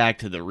going back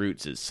to the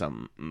roots, as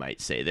some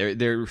might say.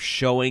 They're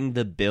showing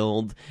the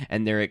build,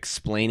 and they're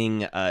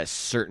explaining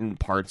certain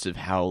parts of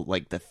how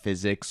like the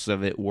physics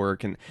of it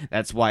work, and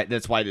that's why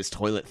this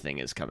toilet thing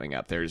is coming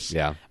up. There's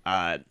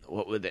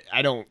what would it,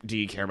 I don't. Do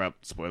you care about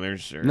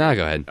spoilers? Or? No,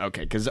 go ahead.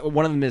 Okay, because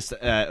one of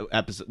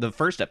the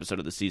first episode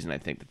of the season, I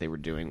think that they were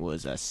doing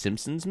was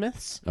Simpsons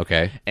myths.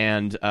 Okay.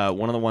 And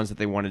one of the ones that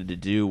they wanted to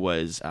do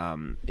was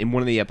in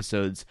one of the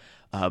episodes,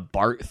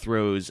 Bart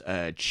throws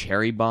a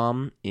cherry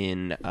bomb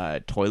in a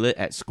toilet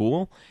at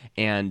school,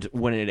 and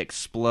when it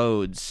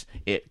explodes,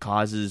 it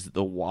causes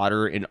the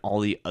water in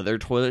all the other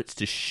toilets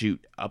to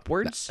shoot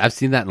upwards. I've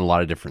seen that in a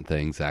lot of different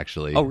things,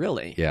 actually. Oh,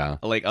 really? Yeah.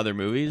 Like other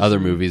movies?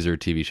 Other movies or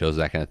TV shows,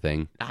 that kind of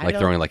thing. Like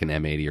throwing like an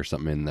M80 or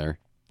something in there.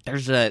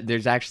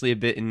 There's actually a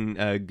bit in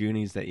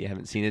Goonies that you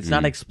haven't seen. It's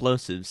not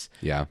explosives.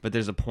 Yeah. But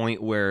there's a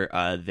point where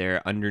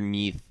they're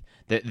underneath.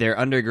 They're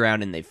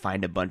underground and they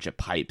find a bunch of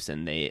pipes,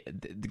 and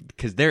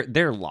because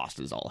they're lost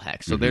as all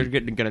heck. So they're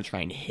going to try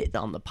and hit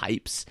on the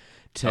pipes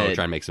to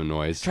try and make some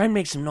noise. Try and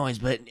make some noise,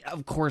 but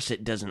of course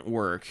it doesn't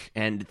work,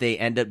 and they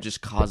end up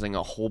just causing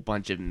a whole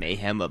bunch of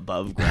mayhem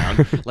above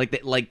ground. what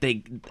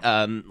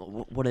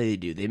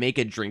do? They make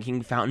a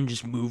drinking fountain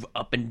just move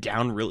up and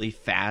down really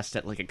fast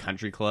at like a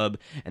country club,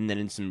 and then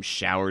in some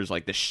showers,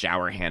 like the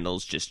shower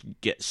handles just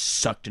get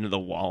sucked into the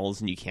walls,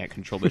 and you can't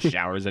control the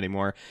showers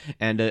anymore.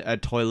 And a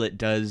toilet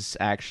does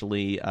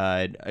actually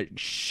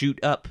shoot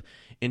up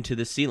into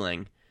the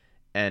ceiling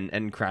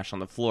and crash on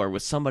the floor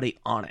with somebody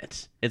on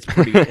it. It's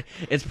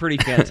pretty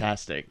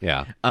fantastic.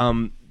 Yeah.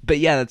 But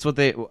yeah, that's what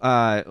they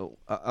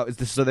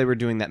so they were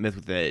doing that myth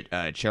with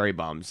the cherry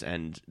bombs,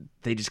 and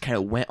they just kind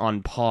of went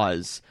on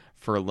pause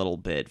for a little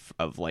bit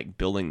of like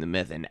building the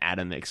myth, and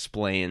Adam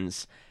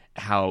explains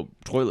how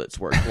toilets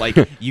work. Like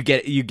you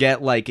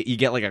get like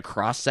a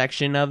cross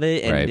section of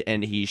it, and right.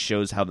 and he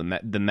shows how the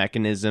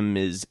mechanism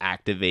is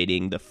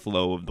activating the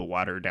flow of the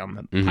water down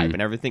the pipe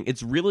and everything.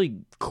 It's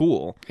really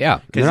cool. Yeah,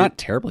 they're not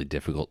terribly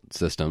difficult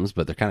systems,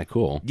 but they're kind of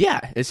cool.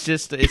 Yeah, it's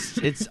just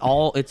it's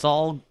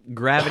all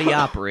gravity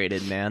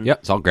operated, man. Yep,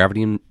 it's all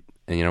gravity and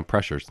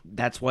pressures.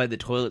 That's why the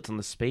toilets on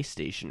the space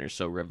station are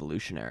so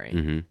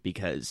revolutionary,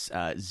 because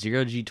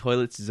zero-G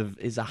toilets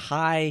is a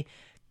high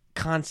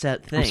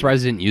concept thing. I'm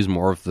surprised they didn't use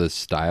more of the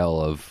style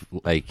of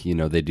like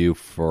they do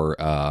for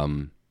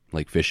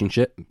like fishing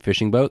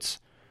boats,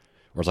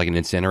 or it's like an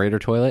incinerator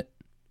toilet.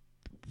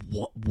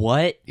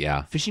 What?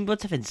 Yeah, fishing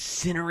boats have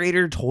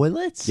incinerator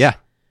toilets? Yeah,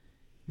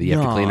 that you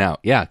have to clean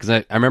out. Yeah, because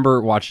I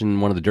remember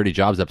watching one of the Dirty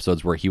Jobs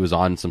episodes where he was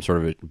on some sort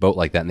of a boat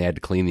like that, and they had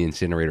to clean the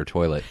incinerator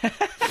toilet.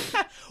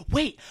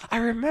 Wait, I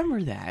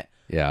remember that.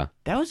 Yeah,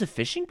 that was a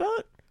fishing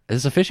boat.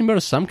 It's a fishing boat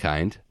of some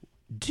kind.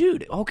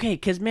 Dude, okay,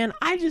 because, man,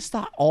 I just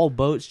thought all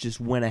boats just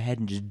went ahead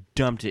and just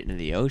dumped it into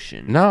the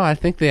ocean. No, I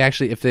think they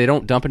actually, if they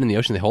don't dump it in the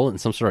ocean, they hold it in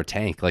some sort of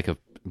tank,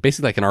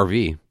 basically like an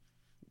RV.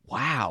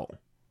 Wow.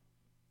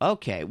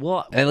 Okay,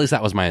 well... At least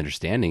that was my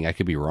understanding. I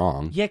could be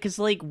wrong. Yeah, because,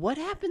 like, what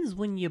happens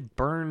when you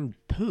burn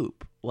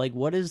poop? Like,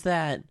 what is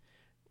that...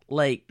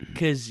 Like,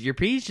 because your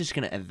pee is just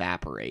going to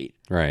evaporate.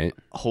 Right.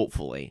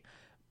 Hopefully.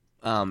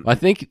 I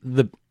think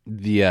the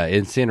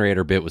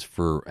incinerator bit was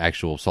for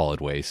actual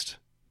solid waste.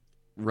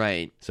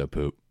 Right. So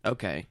poop.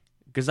 Okay.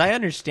 Because I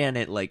understand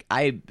it, like,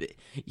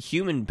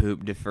 human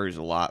poop differs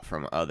a lot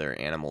from other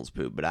animals'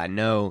 poop, but I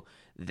know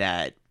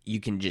that you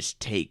can just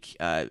take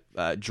a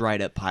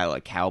dried up pile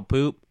of cow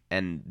poop,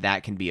 and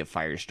that can be a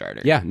fire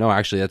starter. Yeah, no,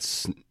 actually,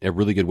 that's a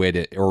really good way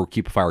to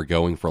keep a fire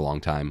going for a long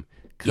time,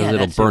 because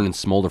it'll burn and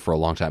smolder for a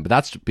long time. But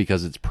that's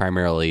because it's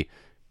primarily...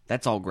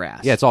 That's all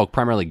grass. Yeah, it's all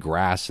primarily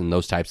grass and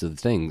those types of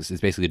things.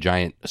 It's basically a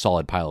giant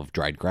solid pile of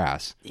dried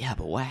grass. Yeah,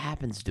 but what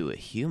happens to a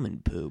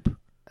human poop?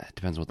 It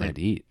depends what they'd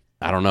eat.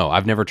 I don't know.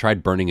 I've never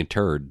tried burning a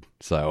turd,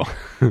 so...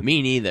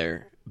 Me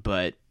neither,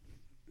 but,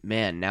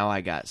 man, now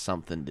I got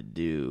something to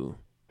do.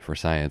 For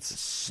science.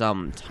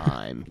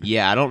 Sometime.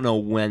 Yeah, I don't know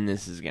when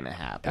this is going to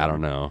happen. I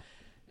don't know.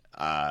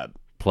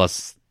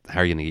 Plus, how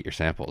are you going to get your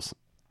samples?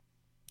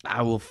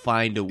 I will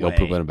find a way. You'll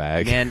poop in a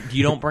bag. Man,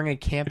 you don't bring a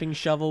camping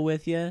shovel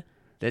with you?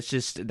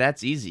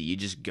 That's easy. You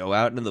just go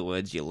out into the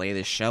woods, you lay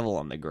the shovel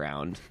on the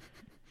ground,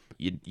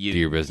 you do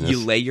your business.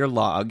 You lay your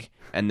log,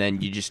 and then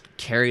you just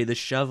carry the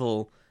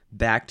shovel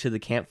back to the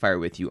campfire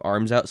with you,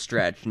 arms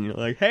outstretched, and you're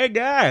like, "Hey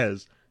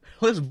guys,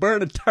 let's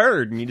burn a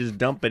turd," and you just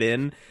dump it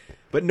in.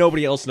 But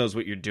nobody else knows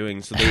what you're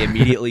doing, so they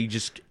immediately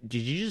just... Did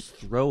you just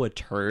throw a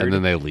turd? And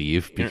then they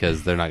leave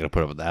because they're not going to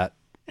put up with that.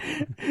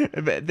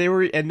 But they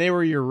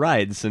were your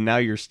rides, so now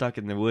you're stuck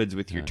in the woods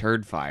with your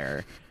turd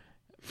fire.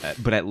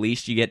 But at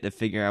least you get to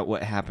figure out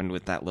what happened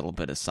with that little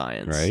bit of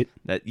science, right?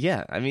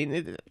 I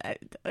mean,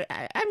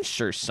 I'm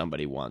sure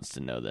somebody wants to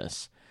know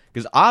this,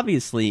 because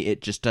obviously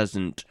it just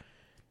doesn't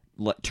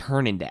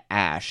turn into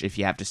ash if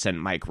you have to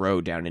send Mike Rowe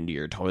down into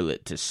your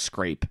toilet to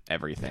scrape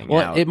everything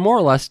out. It more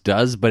or less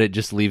does, but it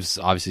just leaves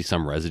obviously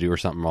some residue or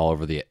something all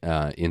over the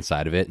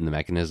inside of it and the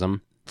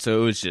mechanism.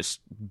 So it was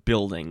just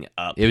building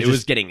up. It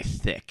was getting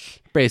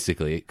thick,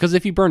 basically. Because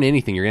if you burn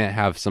anything, you're gonna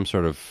have some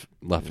sort of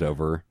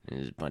leftover.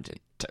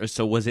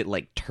 So was it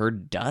like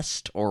turd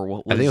dust, or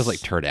what? I think it was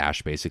like turd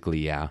ash, basically.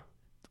 Yeah.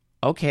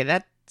 Okay,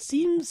 that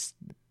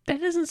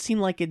doesn't seem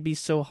like it'd be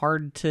so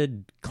hard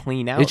to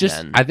clean out.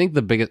 Then. I think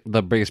the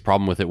biggest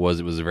problem with it was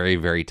a very,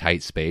 very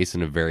tight space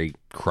and a very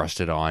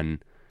crusted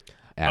on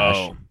ash.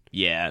 Oh,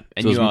 yeah,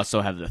 and so you also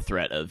have the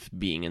threat of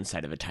being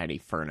inside of a tiny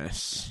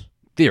furnace.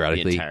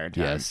 Theoretically, the entire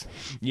time. Yes.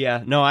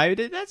 Yeah, no,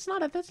 that's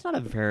not a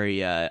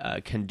very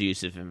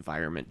conducive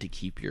environment to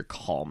keep your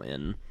calm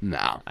in.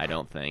 No, I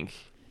don't think.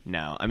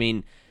 No, I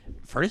mean,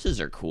 furnaces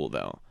are cool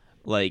though.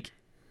 Like,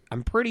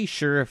 I'm pretty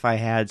sure if I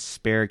had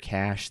spare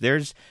cash,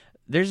 there's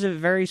a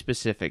very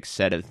specific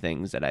set of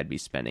things that I'd be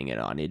spending it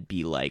on. It'd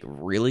be like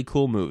really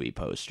cool movie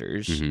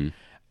posters.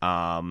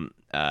 Mm-hmm.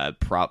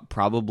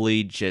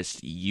 Probably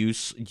just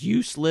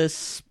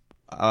useless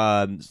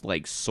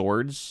like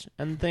swords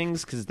and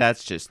things? Because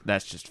that's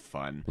just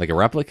fun. Like a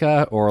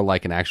replica or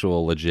like an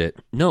actual legit,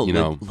 No, you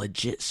know,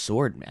 legit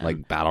sword, man.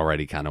 like battle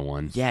ready kind of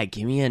one. yeah,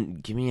 give me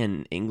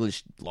an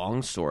English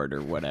longsword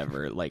or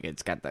whatever. Like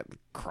it's got that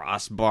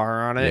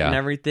crossbar on it and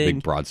everything.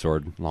 Big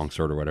broadsword,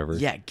 longsword, or whatever.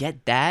 Yeah,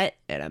 get that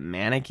and a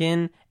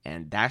mannequin,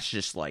 and that's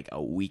just like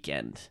a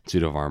weekend.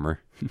 Suit of armor,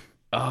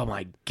 Oh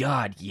my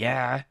god,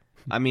 yeah.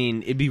 I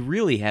mean, it'd be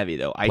really heavy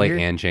though. plate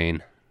and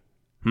chain.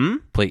 Hmm?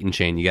 Plate and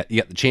chain. You got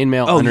the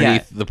chainmail Oh,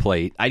 underneath the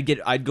plate.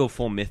 I'd go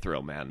full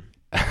mithril, man.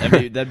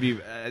 That'd be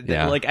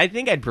Yeah. like I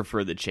think I'd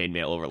prefer the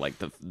chainmail over like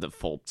the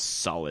full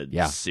solid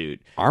Yeah.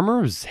 suit.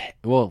 Armor is,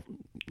 well,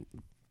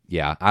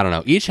 yeah, I don't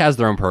know. Each has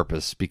their own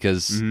purpose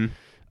because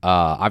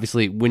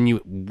obviously when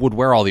you would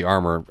wear all the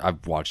armor,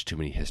 I've watched too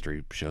many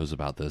history shows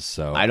about this,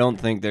 so I don't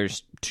think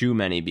there's too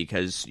many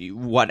because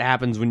what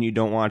happens when you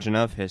don't watch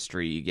enough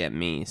history? You get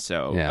me.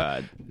 So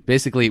yeah.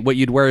 Basically, what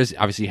you'd wear is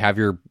obviously you have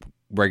your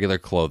regular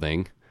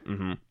clothing,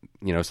 you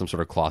know, some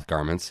sort of cloth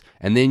garments,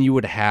 and then you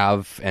would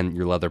have and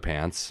your leather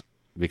pants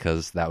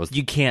because that was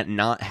you can't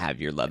not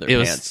have your leather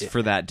was- pants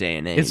for that day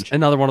and age. it's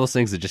another one of those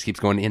things that just keeps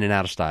going in and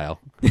out of style.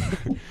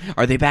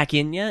 Are they back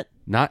in yet?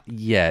 Not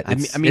yet.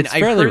 It's, I mean, it's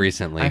fairly heard,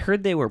 recently. I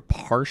heard they were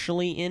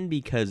partially in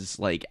because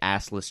like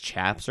assless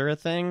chaps are a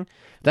thing.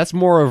 That's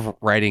more of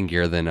riding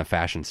gear than a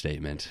fashion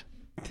statement.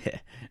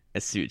 I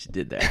see what you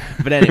did there.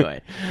 But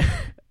anyway.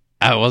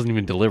 It wasn't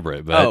even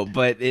deliberate, but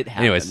but it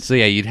happened. anyways, so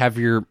yeah, you'd have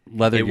your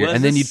leather It gear, was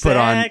and then a you'd put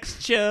on sex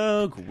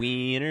joke,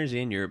 wieners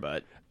in your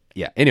butt.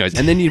 yeah. Anyways,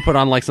 and then you'd put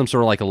on like some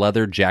sort of like a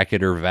leather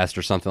jacket or vest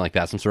or something like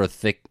that, some sort of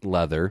thick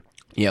leather,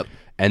 Yep.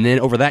 and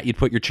then over that you'd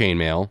put your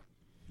chainmail.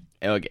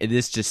 Okay,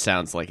 this just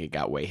sounds like it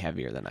got way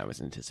heavier than I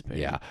was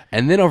anticipating. Yeah,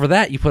 and then over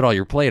that you put all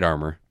your plate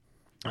armor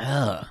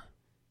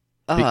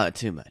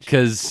Too much.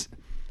 because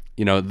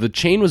you know the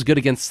chain was good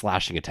against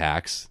slashing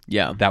attacks.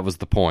 Yeah. That was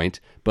the point.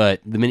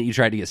 But the minute you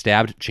tried to get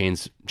stabbed, chain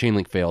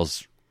link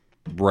fails.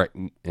 Right,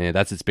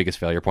 that's its biggest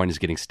failure point is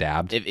getting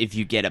stabbed. If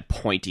you get a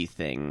pointy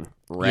thing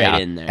right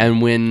in there.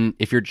 And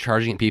if you're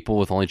charging people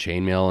with only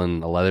chainmail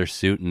and a leather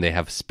suit and they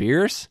have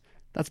spears,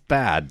 that's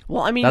bad.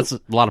 Well, I mean, that's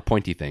a lot of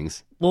pointy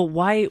things. well,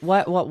 why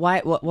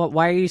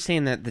are you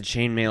saying that the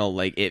chainmail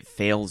like it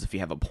fails if you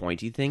have a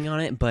pointy thing on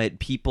it, but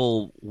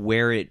people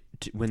wear it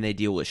when they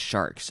deal with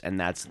sharks,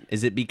 and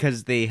is it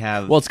because they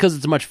have? Well, it's because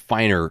it's a much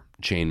finer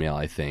chainmail.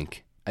 I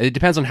think it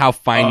depends on how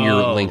fine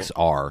your links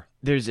are.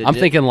 I'm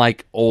thinking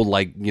like old,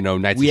 like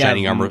Knights of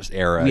Shining Armor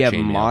era. We have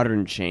chainmail.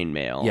 modern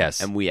chainmail, Yes,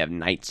 and we have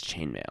Knights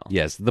chainmail.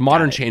 Yes, the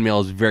modern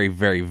chainmail is very,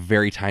 very,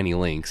 very tiny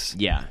links.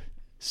 Yeah.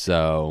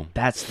 So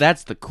that's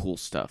the cool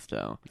stuff,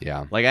 though.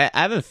 Yeah, like I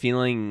have a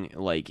feeling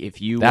like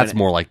if you that's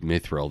more like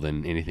mithril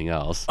than anything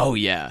else. Oh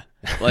yeah,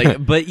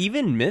 like but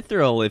even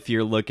mithril, if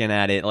you're looking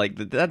at it, like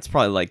that's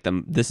probably like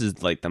this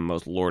is like the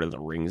most Lord of the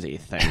Ringsy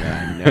thing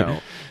that I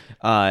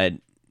know.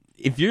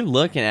 If you're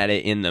looking at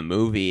it in the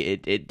movie,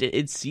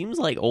 it seems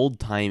like old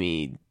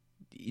timey,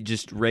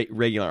 just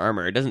regular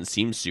armor. It doesn't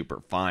seem super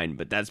fine,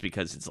 but that's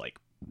because it's like.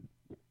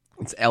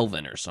 It's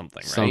elven or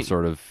something, right? Some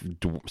sort of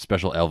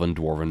special elven,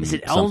 dwarven. Is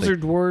it elves or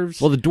dwarves?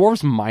 Well, the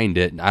dwarves mind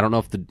it. I don't know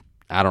if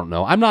I don't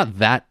know. I'm not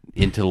that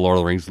into the Lord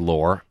of the Rings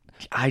lore.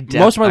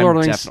 Most of my Lord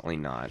of the Rings, definitely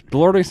not. The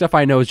Lord of the Rings stuff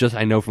I know is just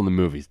I know from the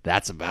movies.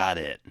 That's about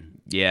it.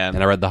 Yeah,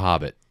 and I read The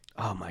Hobbit.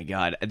 Oh my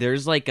god,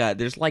 there's like a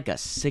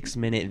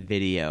 6-minute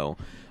video.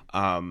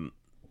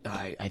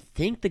 I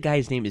think the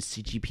guy's name is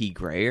CGP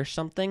Grey or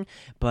something,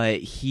 but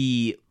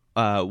he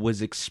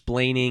was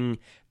explaining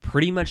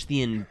pretty much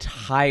the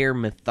entire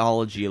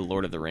mythology of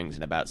Lord of the Rings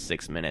in about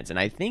 6 minutes, and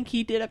I think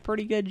he did a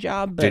pretty good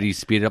job. But did he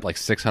speed it up like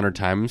 600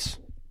 times?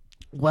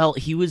 Well,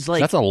 he was like...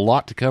 That's a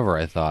lot to cover,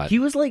 I thought. He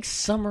was like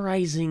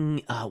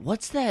summarizing...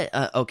 what's that?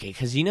 Okay,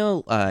 because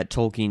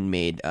Tolkien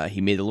made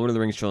the Lord of the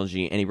Rings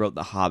trilogy, and he wrote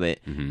The Hobbit,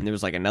 and there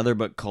was like another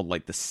book called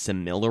like the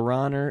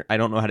Silmarillion, or I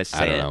don't know how to say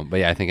it. I don't know, but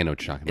yeah, I think I know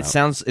what you're talking about.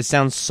 It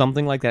sounds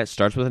something like that. It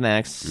starts with an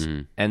X,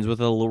 ends with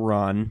a little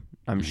Ron,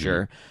 I'm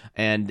sure.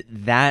 And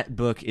that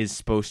book is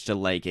supposed to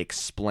like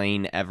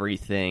explain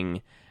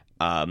everything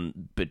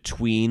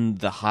between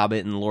The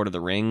Hobbit and Lord of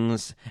the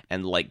Rings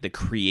and like the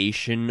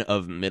creation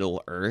of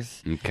Middle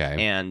Earth. Okay.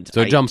 And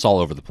so it jumps all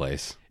over the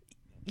place.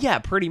 Yeah,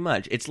 pretty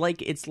much. It's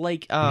like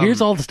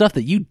here's all the stuff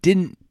that you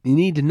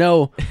need to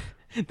know.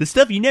 The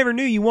stuff you never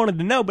knew you wanted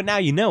to know, but now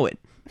you know it.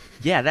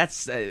 Yeah,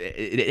 that's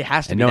it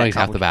has to and be knowing's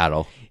half the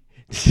battle.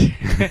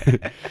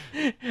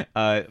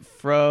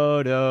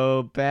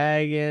 Frodo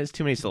Baggins.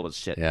 Too many syllables.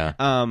 Shit. Yeah.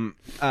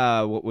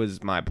 What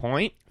was my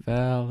point?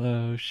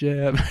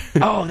 Fellowship.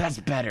 Oh, that's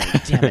better.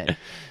 Damn it.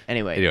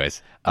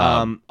 Anyways.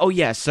 Oh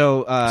yeah.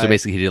 So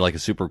basically, he did like a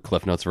super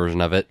Cliff Notes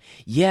version of it.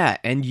 Yeah,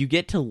 and you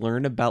get to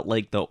learn about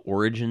like the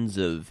origins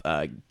of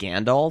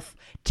Gandalf.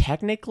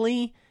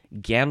 Technically,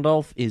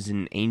 Gandalf is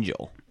an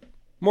angel.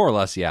 More or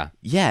less, yeah.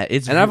 Yeah,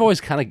 and I've always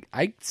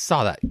I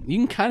saw that. You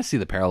can kind of see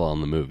the parallel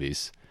in the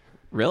movies.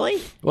 Really?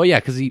 Well, yeah,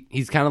 because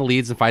he's kind of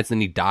leads and fights,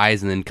 then he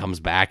dies, and then comes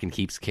back and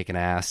keeps kicking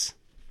ass.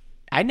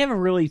 I never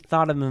really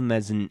thought of him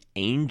as an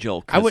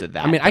angel because of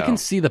that. I mean, I though. can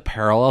see the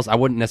parallels. I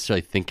wouldn't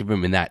necessarily think of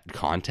him in that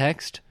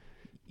context.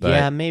 But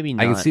Yeah, maybe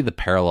not. I can see the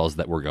parallels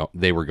that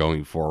they were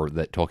going for,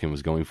 that Tolkien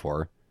was going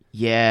for.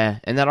 Yeah,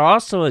 and that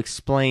also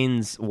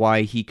explains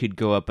why he could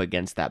go up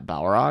against that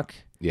Balrog.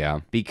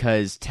 Yeah.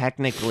 Because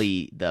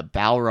technically, the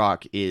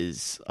Balrog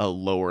is a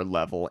lower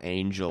level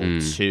angel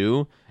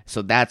too,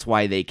 so that's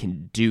why they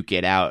can duke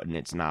it out, and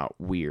it's not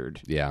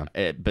weird. Yeah.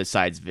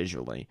 Besides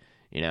visually,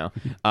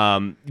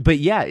 but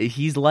yeah,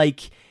 he's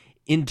like,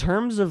 in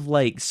terms of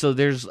like, so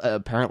there's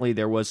apparently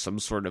there was some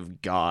sort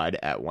of god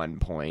at one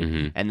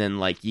point, and then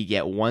like you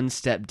get one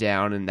step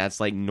down, and that's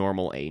like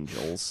normal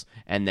angels,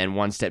 and then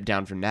one step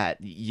down from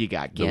that, you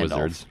got Gandalf. The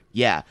wizards.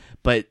 Yeah,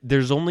 but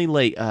there's only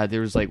like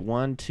there's like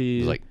one,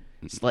 two, Like-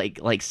 it's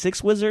like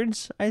 6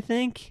 wizards, I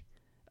think.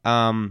 What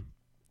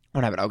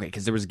happened? Okay,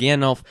 because there was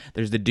Gandalf.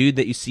 There's the dude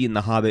that you see in The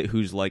Hobbit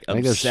who's like I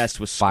think there's obsessed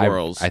with 5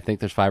 squirrels. I think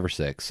there's 5 or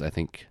 6. I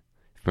think,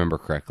 if I remember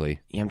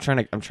correctly. Yeah, I'm trying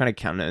to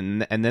count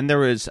it. And then there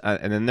was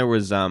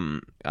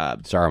Saruman.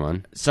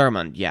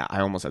 Saruman. Yeah, I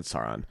almost said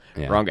Sauron.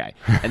 Yeah. Wrong guy.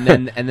 And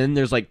then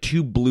there's like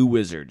 2 blue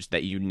wizards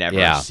that you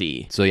never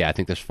see. So yeah, I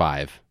think there's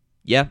 5.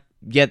 Yeah,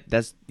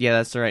 that's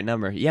the right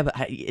number. Yeah, but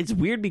it's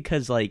weird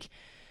because like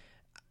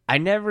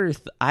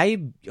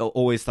I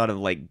always thought of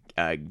like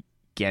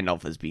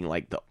Gandalf as being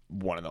like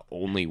one of the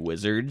only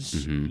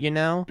wizards,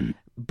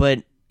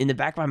 But in the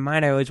back of my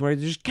mind, I always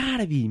wondered, there's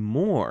gotta be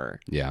more.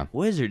 Yeah.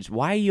 Wizards.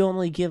 Why you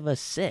only give us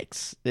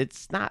 6?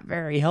 It's not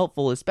very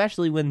helpful,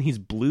 especially when these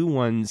blue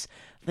ones,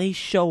 they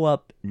show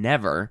up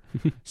never.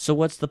 So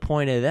what's the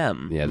point of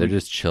them? Yeah, they're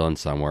just chilling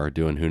somewhere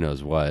doing who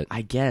knows what.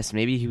 I guess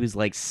maybe he was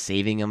like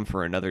saving them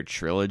for another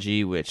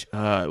trilogy, which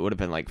it would have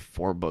been like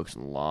 4 books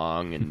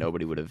long, and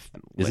nobody would have.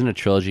 Doesn't a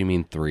trilogy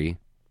mean 3?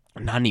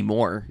 Not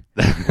anymore.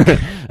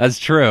 That's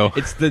true.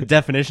 It's the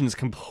definition's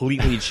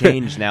completely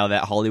changed now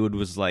that Hollywood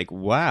was like,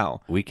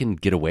 wow, We can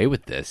get away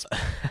with this.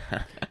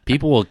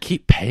 People will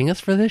keep paying us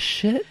for this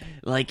shit.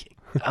 like,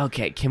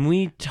 okay, can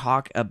we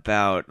talk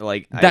about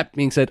like That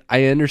being said,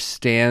 I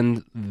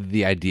understand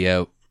the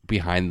idea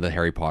behind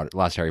the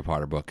last Harry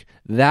Potter book.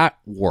 That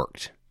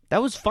worked.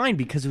 that was fine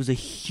because it was a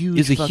huge.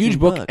 It's a fucking huge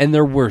book, and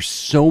there were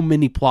so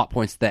many plot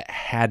points that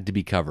had to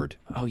be covered.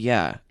 oh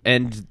yeah,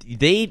 and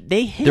they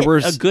hit There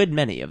was- a good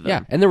many of them.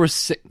 Yeah, and there were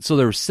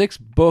 6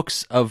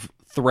 books of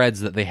threads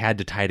that they had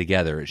to tie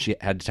together. She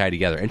had to tie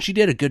together, and she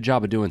did a good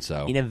job of doing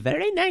so. in a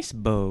very nice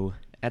bow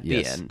at the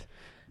Yes. end.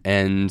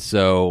 And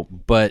so,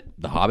 but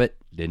The Hobbit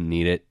didn't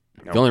need it.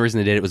 The only reason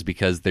they did it was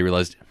because they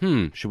realized,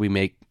 should we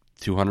make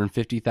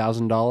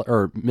 $250,000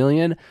 or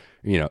million?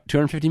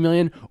 $250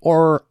 million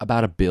or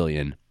about $1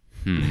 billion?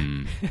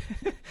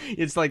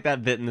 It's like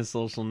that bit in The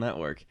Social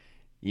Network.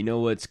 You know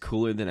what's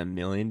cooler than $1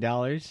 million?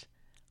 $1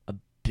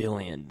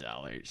 billion.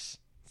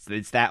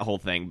 It's that whole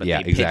thing. But Yeah,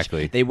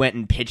 exactly. They went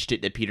and pitched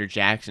it to Peter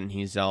Jackson.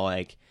 He's all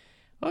like,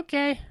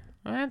 okay,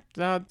 I'll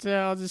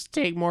just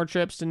take more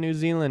trips to New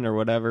Zealand or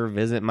whatever,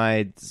 visit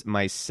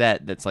my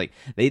set. That's like,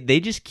 they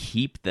just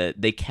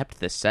they kept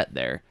the set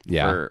there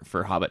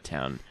for Hobbit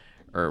Town.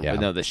 Or,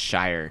 no, the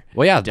Shire.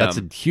 Well, yeah, that's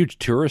a huge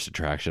tourist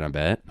attraction, I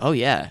bet. Oh,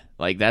 yeah.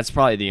 Like, that's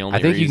probably the only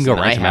I think you can reason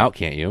go rent them out,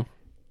 can't you?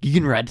 You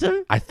can rent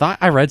them? I thought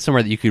I read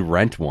somewhere that you could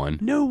rent one.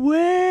 No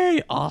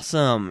way!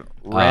 Awesome.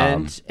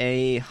 Rent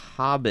a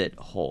Hobbit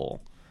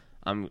hole.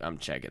 I'm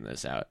checking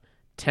this out.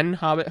 10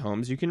 Hobbit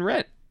homes you can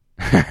rent.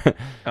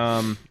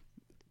 Blah,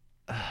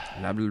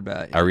 blah,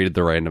 blah. I read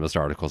the randomest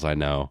articles I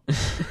know.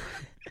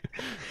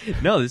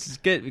 No, this is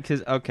good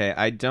because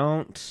I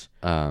don't.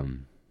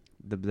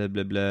 Blah,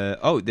 blah, blah.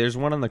 Oh, there's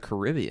one on the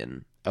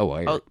Caribbean.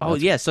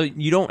 Yeah. So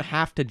you don't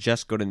have to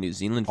just go to New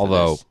Zealand for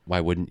Although, this. why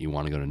wouldn't you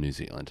want to go to New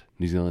Zealand?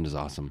 New Zealand is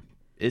awesome.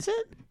 Is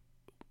it?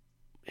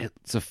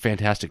 It's a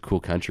fantastic, cool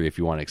country if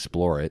you want to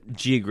explore it.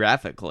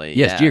 Geographically.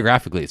 Yes, yeah.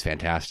 geographically, it's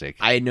fantastic.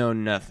 I know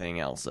nothing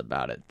else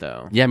about it,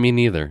 though. Yeah, me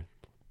neither.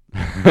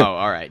 Oh,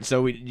 all right.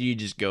 So you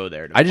just go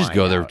there to I just find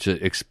go there out.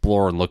 to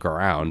explore and look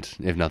around,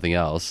 if nothing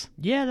else.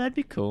 Yeah, that'd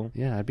be cool.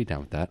 Yeah, I'd be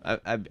down with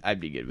that. I'd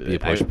be good with Be a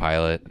it. push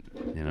pilot,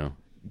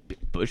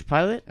 Bush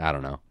pilot? I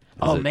don't know.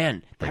 Oh, It's a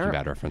man. Breaking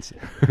Bad reference.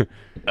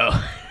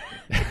 That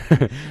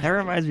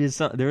reminds me of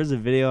something. There was a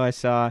video I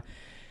saw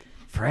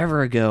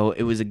forever ago.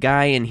 It was a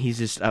guy, and he's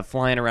just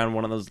flying around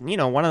one of those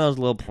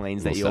little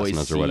planes that you Little always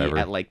Cessnas or see whatever.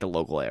 at like the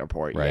local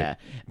airport. Right. Yeah,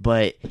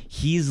 but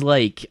he's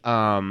like,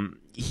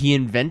 he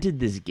invented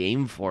this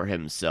game for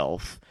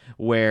himself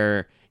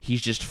where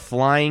he's just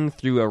flying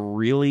through a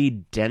really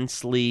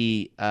dense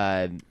hill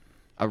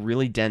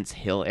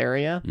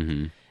area,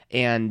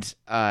 and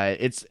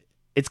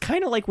it's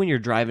kind of like when you're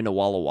driving to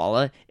Walla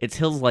Walla. It's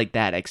hills like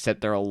that, except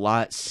they're a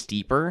lot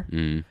steeper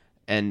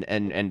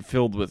and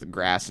filled with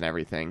grass and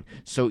everything.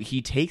 So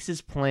he takes his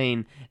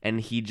plane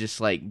and he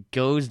just like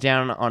goes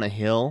down on a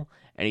hill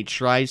and he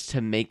tries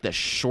to make the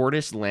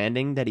shortest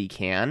landing that he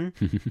can.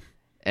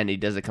 And he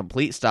does a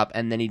complete stop,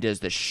 and then he does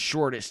the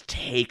shortest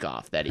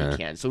takeoff that he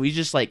can. So he's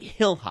just like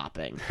hill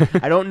hopping.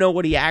 I don't know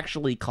what he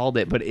actually called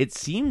it, but it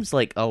seems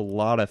like a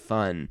lot of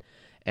fun.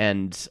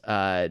 And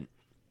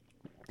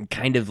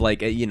kind of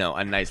like a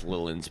nice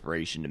little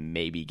inspiration to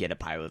maybe get a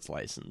pilot's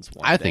license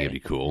one I day. think it'd be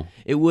cool.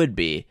 It would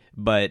be,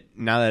 but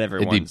now that It'd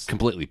be everyone's...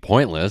 completely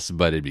pointless,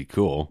 but it'd be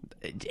cool.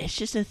 It's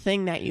just a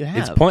thing that you have.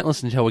 It's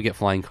pointless until we get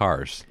flying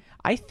cars.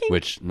 I think...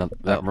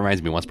 That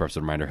reminds me, once per episode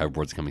reminder,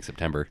 hoverboard's coming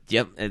September.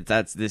 Yep,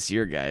 that's this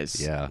year, guys.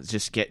 Yeah.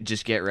 Just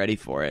get ready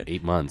for it.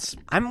 8 months.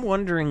 I'm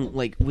wondering,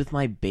 like, with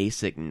my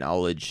basic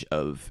knowledge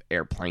of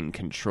airplane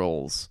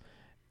controls,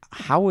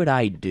 how would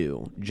I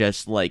do?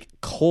 Just, like,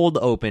 cold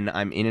open,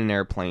 I'm in an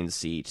airplane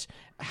seat.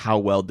 How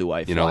well do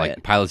I fly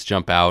it? Pilots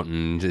jump out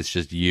and it's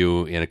just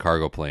you in a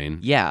cargo plane.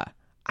 Yeah.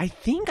 I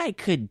think I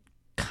could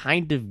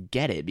kind of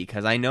get it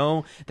because I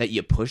know that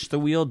you push the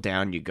wheel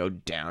down, you go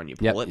down, you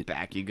pull it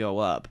back, you go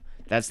up.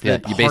 That's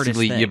the you hardest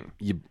basically thing.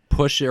 you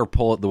push it or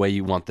pull it the way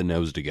you want the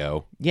nose to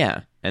go.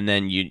 Yeah, and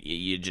then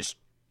you just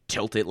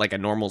tilt it like a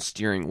normal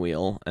steering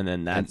wheel, and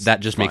then that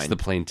just makes the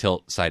plane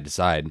tilt side to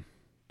side.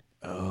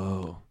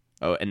 Oh,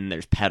 and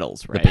there's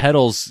pedals, right? The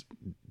pedals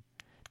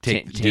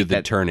do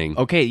the turning.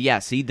 Okay, yeah.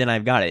 See, then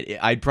I've got it.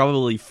 I'd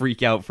probably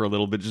freak out for a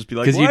little bit, just be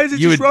like, 'Cause "Why is it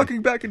you just would-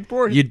 rocking back and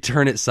forth?" You'd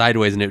turn it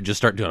sideways and it would just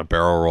start doing a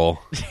barrel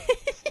roll.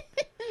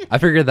 I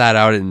figured that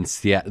out in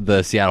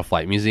the Seattle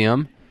Flight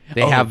Museum.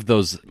 They have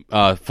those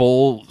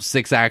full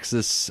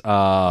 6-axis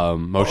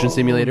motion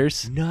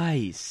simulators.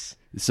 Nice.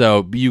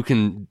 So you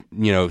can,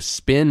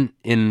 spin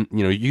in,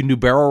 you can do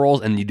barrel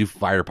rolls and you do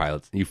fighter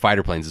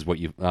planes is what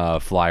you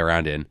fly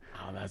around in.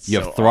 Oh, that's You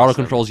have throttle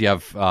controls, you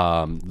have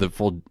the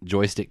full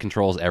joystick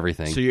controls,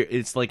 everything. So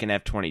it's like an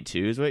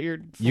F-22 is what you're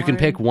flying? You can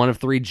pick one of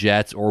 3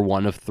 jets or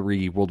one of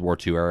 3 World War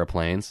II era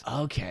planes.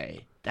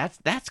 Okay.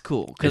 That's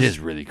cool. It is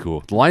really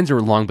cool. The lines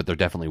are long, but they're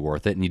definitely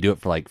worth it, and you do it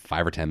for like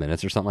 5 or 10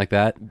 minutes or something like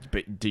that.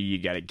 But do you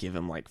got to give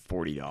them like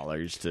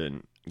 $40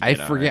 to? I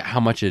forget how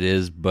much it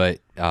is,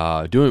 but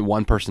doing it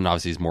one person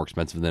obviously is more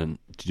expensive than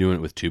doing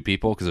it with 2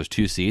 people because there's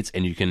 2 seats,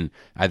 and you can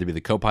either be the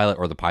co-pilot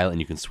or the pilot, and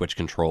you can switch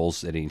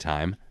controls at any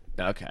time.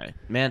 Okay,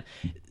 man.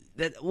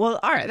 All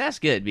right, that's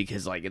good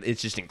because like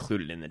it's just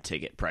included in the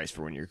ticket price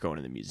for when you're going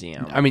to the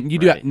museum. I mean, you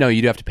do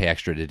have to pay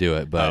extra to do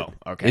it, but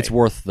okay. It's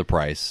worth the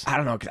price. I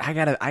don't know, 'cause I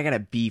gotta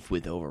beef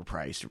with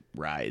overpriced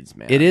rides,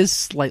 man. It is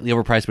slightly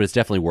overpriced, but it's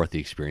definitely worth the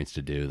experience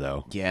to do,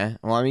 though. Yeah.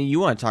 Well, I mean,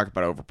 you want to talk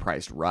about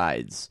overpriced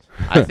rides?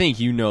 I think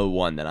you know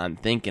one that I'm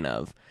thinking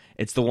of.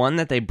 It's the one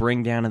that they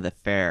bring down to the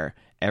fair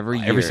every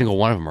year. Every single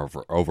one of them are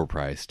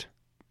overpriced.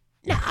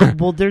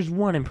 Well, there's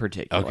one in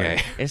particular.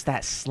 Okay. It's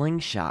that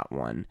slingshot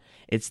one.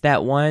 It's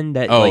that one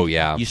that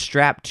you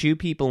strap 2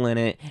 people in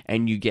it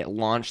and you get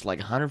launched like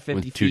 150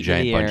 with feet 2 in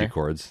giant the air. bungee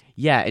cords.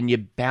 Yeah, and you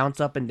bounce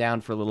up and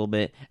down for a little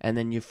bit and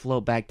then you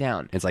float back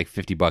down. It's like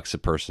 $50 a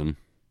person.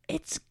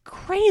 It's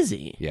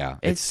crazy. Yeah,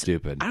 it's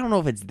stupid. I don't know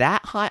if it's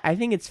that high. I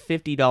think it's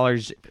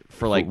 $50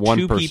 for like one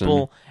 2 person.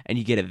 people and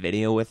you get a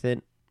video with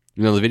it.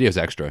 No, the video's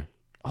extra.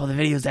 Oh, the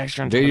video's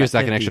extra. The video's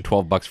like an extra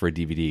 $12 for a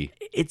DVD.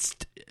 It's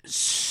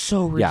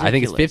so ridiculous. Yeah, I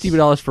think it's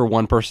 $50 for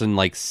one person,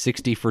 like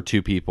 $60 for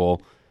 2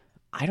 people.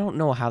 I don't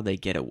know how they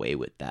get away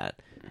with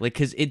that. Like,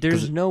 because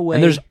there's no way.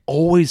 And there's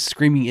always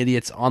screaming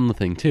idiots on the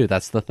thing too.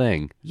 That's the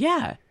thing.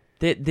 Yeah,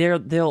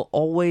 they'll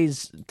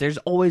always. There's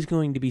always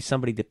going to be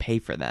somebody to pay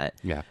for that.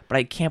 Yeah, but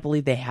I can't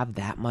believe they have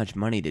that much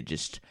money to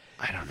just.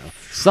 I don't know.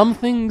 Some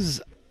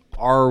things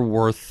are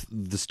worth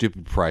the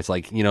stupid price.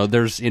 Like,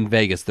 there's in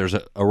Vegas, there's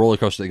a roller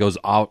coaster that goes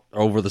out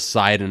over the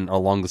side and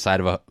along the side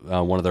of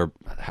one of their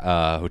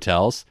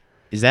hotels.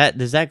 Does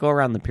that go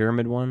around the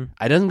pyramid one?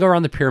 It doesn't go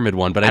around the pyramid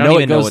one, but I don't know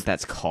even it goes. Know what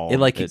that's called.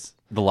 It's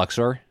the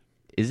Luxor.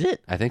 Is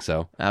it? I think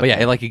so. Okay. But yeah,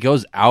 it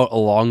goes out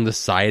along the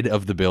side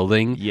of the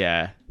building.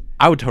 Yeah,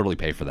 I would totally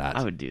pay for that.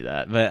 I would do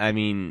that. But I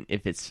mean,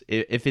 if it's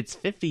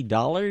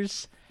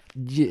 $50,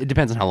 it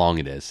depends on how long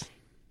it is.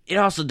 It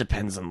also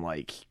depends on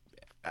like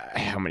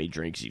how many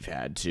drinks you've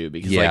had too,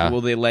 because yeah.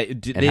 will they let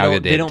and how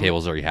good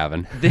tables are you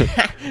having?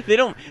 They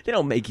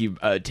don't make you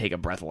take a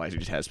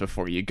breathalyzer test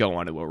before you go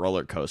onto a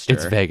roller coaster.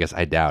 It's Vegas,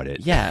 I doubt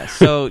it. Yeah,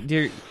 so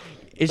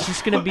it's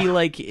just gonna be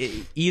like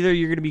either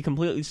you're gonna be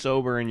completely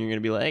sober and you're gonna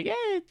be like,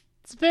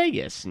 it's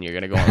Vegas, and you're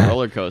gonna go on a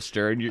roller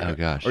coaster, and oh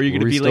gosh, or you're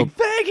gonna be like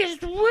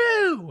Vegas,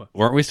 woo!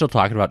 Weren't we still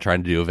talking about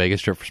trying to do a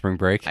Vegas trip for spring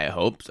break? I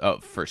hope so.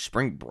 For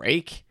spring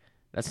break.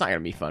 That's not going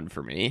to be fun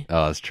for me.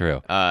 Oh, that's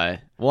true.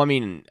 Well, I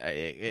mean,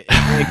 it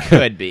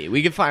could be.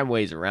 We could find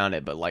ways around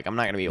it, but like, I'm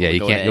not going to be able to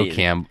go. Yeah,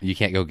 you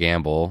can't go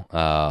gamble.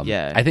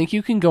 Yeah, I think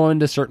you can go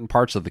into certain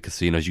parts of the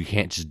casinos. You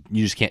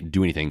just can't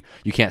do anything.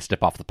 You can't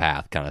step off the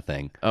path, kind of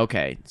thing.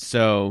 Okay,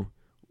 so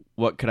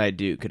what could I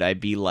do? Could I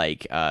be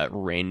like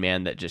Rain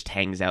Man that just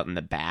hangs out in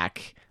the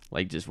back,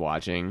 like just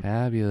watching?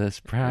 Fabulous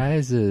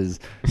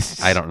prizes.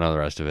 I don't know the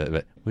rest of it,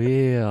 but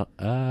Wheel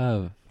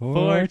of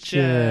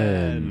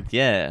Fortune.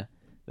 Yeah.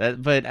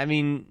 But I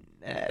mean,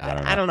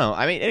 I don't know.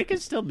 I mean, it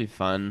could still be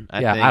fun. I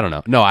think. I don't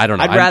know. No, I don't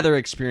know. I'd rather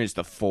experience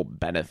the full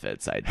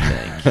benefits, I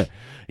think.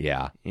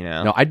 Yeah.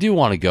 No, I do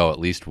want to go at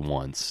least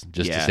once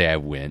just to say I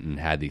went and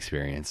had the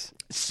experience.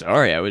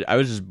 Sorry, I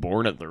was just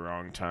born at the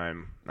wrong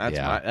time.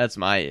 That's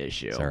my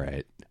issue. It's all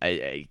right.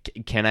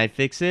 Can I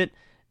fix it?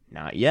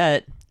 Not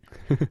yet.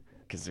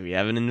 because we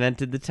haven't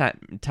invented the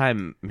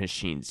time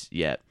machines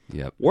yet.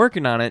 Yep.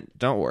 Working on it.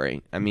 Don't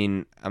worry. I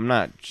mean, I'm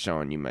not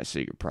showing you my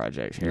secret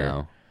project here.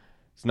 No.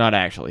 It's not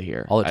actually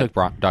here. All it took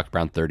Dr.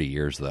 Brown 30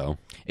 years, though.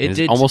 It And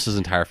did- almost his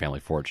entire family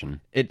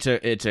fortune. It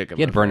took him.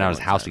 He had to burn a down his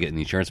long house time. to get the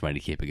insurance money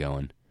to keep it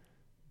going.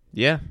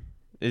 Yeah.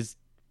 Is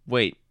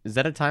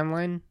that a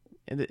timeline?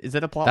 Is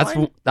that a plot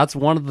line? That's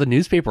one of the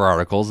newspaper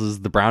articles. Is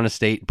the Brown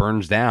estate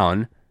burns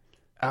down,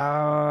 and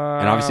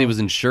obviously it was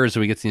insured, so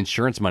he gets the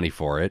insurance money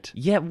for it.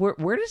 Yeah,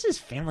 where does his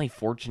family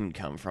fortune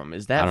come from?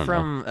 Is I that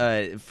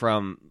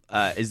don't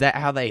is that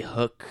how they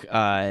hook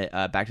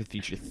Back to the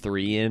Future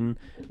 3 in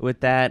with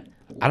that?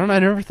 I don't know. I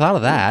never thought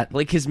of that.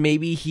 Like, because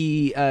maybe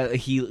he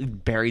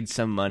buried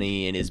some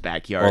money in his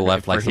backyard Or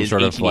left, for like, some his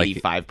sort of, like-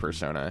 1885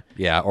 persona.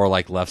 Yeah, or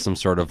like left some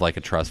sort of like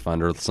a trust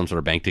fund or some sort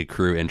of bank to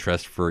accrue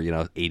interest for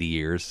 80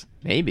 years.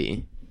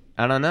 Maybe.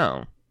 I don't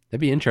know.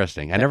 That'd be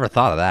interesting. I never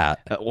thought of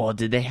that. Well,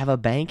 did they have a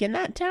bank in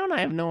that town?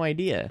 I have no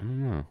idea. I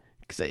don't know.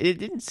 Because it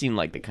didn't seem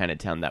like the kind of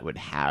town that would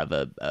have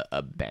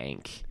a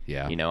bank.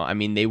 Yeah. I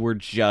mean, they were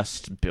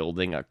just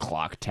building a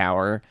clock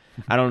tower.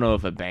 I don't know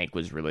if a bank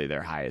was really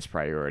their highest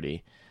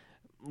priority.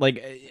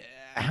 Like,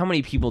 how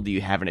many people do you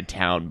have in a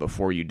town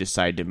before you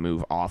decide to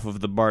move off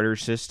of the barter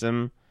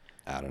system?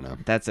 I don't know.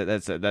 That's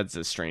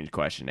a strange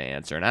question to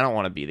answer, and I don't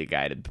want to be the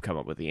guy to come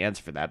up with the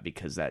answer for that,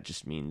 because that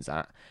just means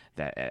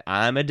that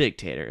I'm a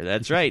dictator.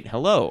 That's right.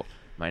 Hello,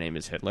 my name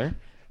is Hitler.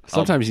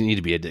 Sometimes you need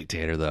to be a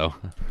dictator, though.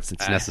 It's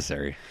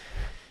necessary.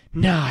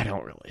 No, I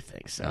don't really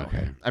think so.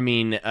 Okay. I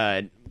mean,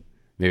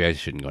 Maybe I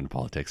shouldn't go into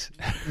politics.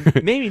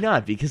 maybe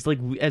not, because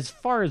as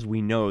far as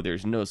we know,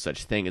 there's no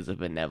such thing as a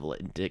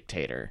benevolent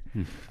dictator.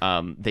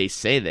 They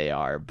say they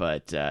are,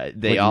 but they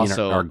What, you mean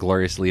also. our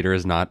glorious leader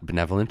is not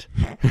benevolent.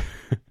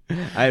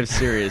 I have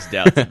serious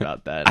doubts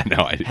about that. I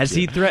know, I do Has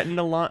too. he threatened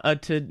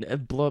to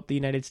blow up the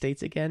United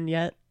States again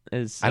yet?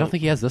 I don't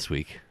think he has this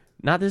week.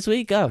 Not this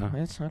week. Oh,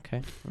 that's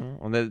okay.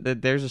 Well,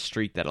 there's a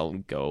streak that'll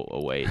go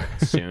away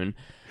soon.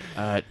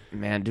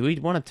 Man, do we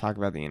want to talk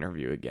about the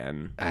interview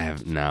again? I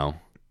have no.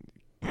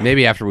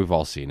 Maybe after we've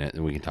all seen it,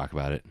 and we can talk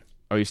about it.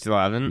 Oh, you still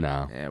haven't?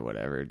 No. Yeah,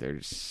 whatever.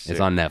 There's It's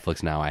on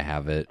Netflix now. I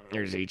have it.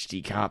 There's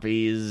HD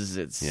copies.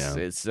 It's Yeah.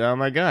 it's oh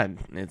my god.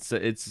 It's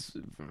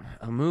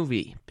a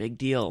movie. Big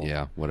deal.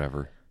 Yeah,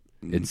 whatever.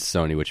 It's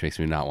Sony, which makes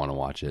me not want to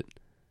watch it.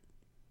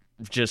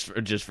 Just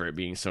for it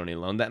being Sony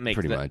alone, that makes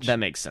Pretty much. that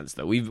makes sense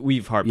though.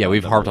 We've harped Yeah, on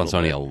we've them harped on little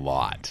Sony bit. a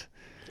lot.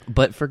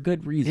 But for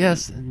good reason.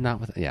 Yes, not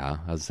with. Yeah,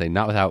 I was say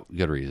not without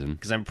good reason.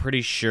 Because I'm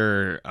pretty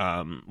sure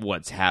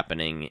what's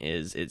happening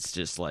is it's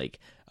just like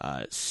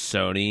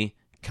Sony,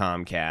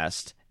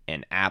 Comcast,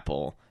 and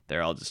Apple.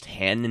 They're all just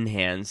hand in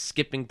hand,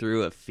 skipping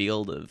through a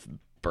field of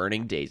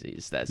burning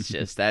daisies. That's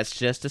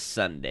just a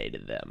Sunday to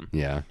them.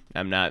 Yeah,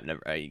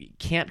 You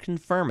can't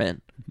confirm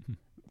it,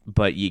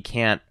 but you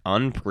can't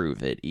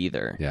unprove it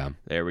either. yeah.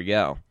 There we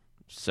go.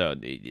 So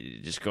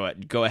just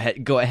go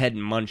ahead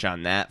and munch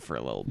on that for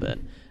a little bit.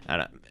 I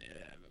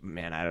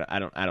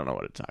don't know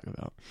what to talk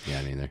about.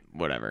 Yeah, neither.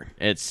 Whatever.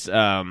 It's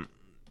I'm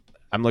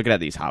looking at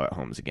these Hobbit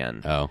homes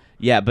again. Oh,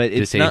 Yeah, but did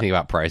it it's say not. anything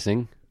about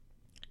pricing?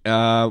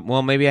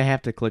 Well, maybe I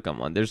have to click on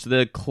one. There's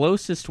the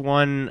closest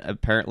one.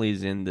 Apparently,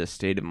 is in the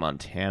state of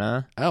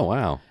Montana. Oh,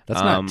 wow,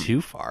 that's not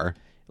too far.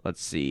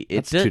 Let's see.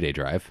 That's a 2-day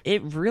drive.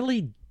 It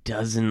really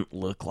doesn't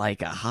look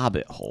like a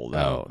Hobbit hole,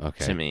 though. Oh,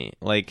 okay. To me,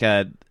 like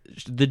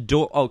the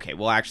door. Okay,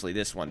 well, actually,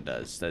 this one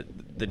does.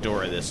 The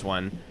door of this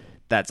one,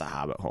 that's a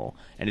Hobbit hole,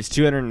 and it's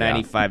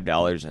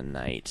 $295 a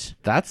night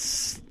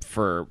That's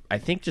for I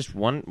think just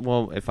one.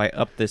 Well, if I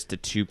up this to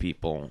 2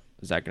 people,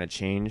 is that going to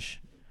change?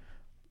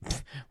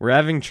 We're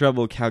having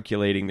trouble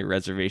calculating the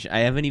reservation. I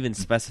haven't even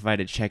specified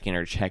a check-in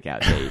or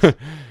check-out date,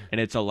 and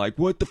it's all like,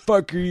 "What the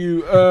fuck are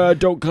you?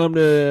 Don't come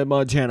to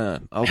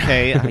Montana."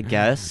 Okay, I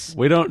guess.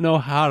 we don't know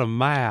how to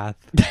math.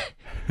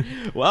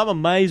 Well, I'm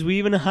amazed we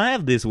even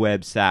have this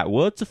website.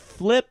 What's a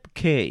flip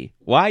key?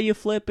 Why are you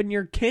flipping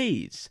your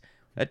keys?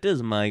 That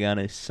doesn't make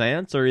any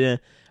sense. Are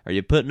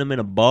you putting them in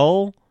a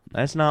bowl?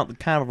 That's not the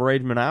kind of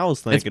arrangement I was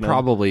It's thinking of.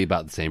 probably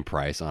about the same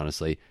price,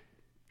 honestly.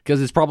 Because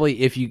it's probably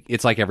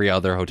it's like every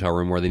other hotel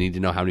room where they need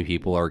to know how many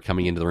people are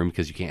coming into the room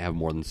because you can't have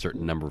more than a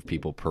certain number of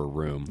people per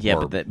room. Yeah,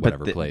 or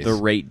whatever place. the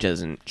rate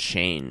doesn't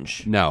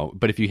change. No,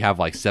 but if you have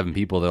like 7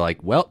 people, they're like,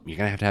 well, you're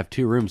gonna have to have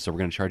 2 rooms, so we're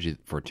gonna charge you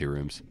for 2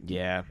 rooms.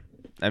 Yeah,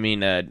 I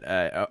mean,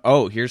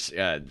 here's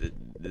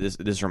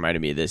this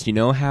reminded me of this. You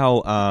know how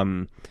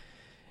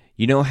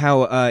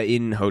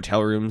in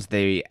hotel rooms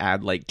they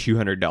add like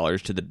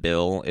 $200 to the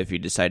bill if you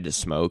decide to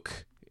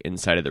smoke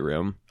inside of the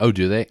room. Oh,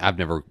 do they? I've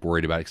never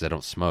worried about it because I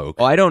don't smoke.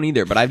 Well, I don't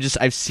either, but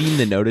I've seen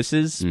the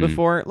notices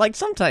before. Like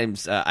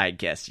sometimes, I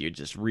guess you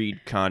just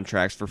read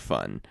contracts for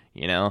fun.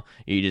 You know,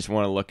 you just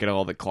want to look at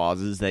all the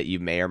clauses that you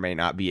may or may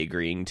not be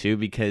agreeing to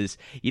because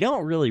you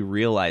don't really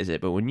realize it.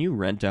 But when you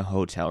rent a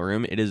hotel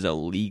room, it is a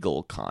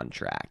legal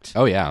contract.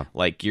 Oh yeah,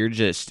 Like you're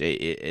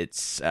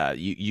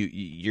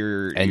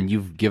and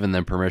you've given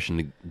them permission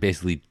to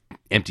basically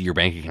empty your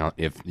bank account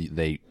if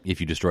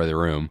you destroy the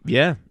room.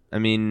 Yeah. I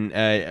mean,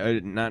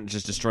 not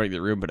just destroying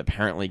the room, but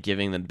apparently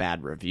giving them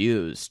bad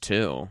reviews,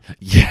 too.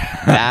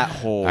 Yeah. That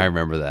whole I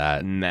remember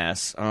that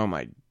mess. Oh,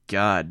 my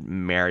God,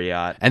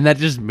 Marriott. And that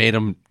just made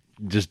them,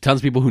 just tons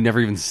of people who never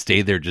even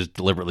stayed there just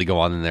deliberately go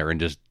on in there and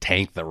just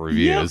tank the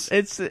reviews.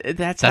 Yep,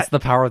 that's the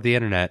power of the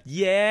internet.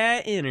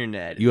 Yeah,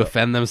 internet. You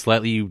offend them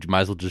slightly, you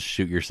might as well just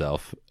shoot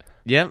yourself.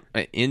 Yep,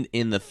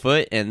 in the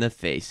foot and the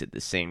face at the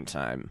same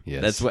time.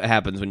 Yes. That's what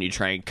happens when you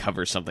try and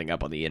cover something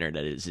up on the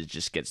internet. Is it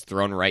just gets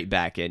thrown right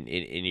back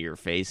into your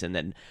face, and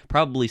then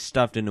probably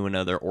stuffed into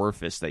another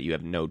orifice that you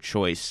have no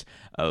choice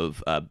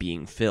of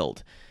being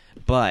filled.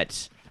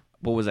 But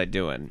what was I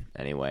doing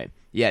anyway?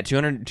 Yeah,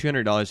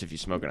 $200 if you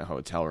smoke in a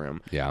hotel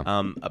room. Yeah.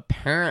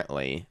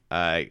 Apparently,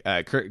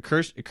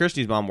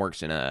 Kirsty's mom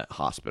works in a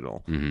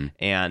hospital,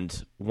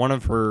 and one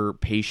of her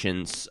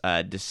patients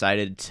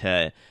decided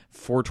to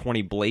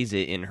 420 blaze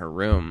it in her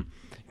room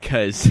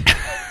because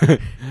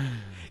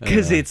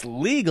it's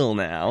legal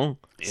now.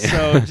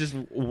 So just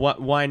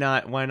why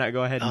not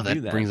go ahead and do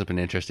that? That brings up an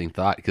interesting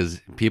thought,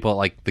 because people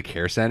like the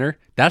care center,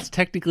 that's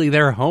technically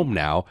their home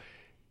now.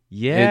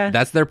 Yeah,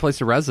 that's their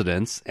place of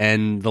residence,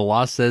 and the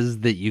law says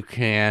that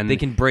they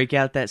can break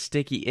out that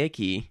sticky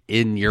icky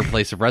in your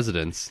place of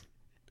residence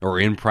or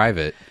in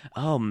private.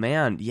 Oh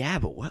man, yeah,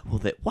 but what will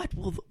the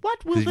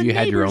if you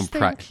had your own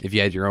if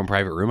you had your own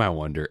private room, I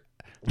wonder.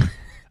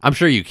 I'm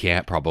sure you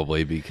can't,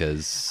 probably,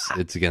 because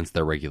it's against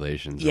their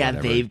regulations. Yeah,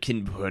 they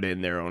can put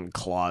in their own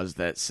clause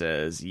that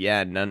says,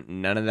 "Yeah,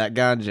 none of that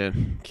ganja.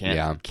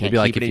 Can't keep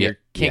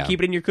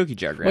it in your cookie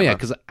jar, Grandma." Well, yeah,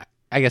 because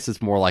I guess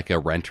it's more like a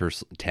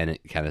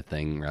renter-tenant kind of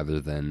thing rather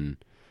than,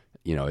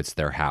 it's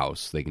their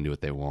house. They can do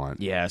what they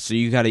want. Yeah, so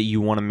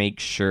you want to make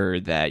sure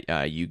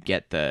that you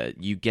get the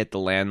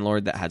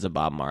landlord that has a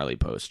Bob Marley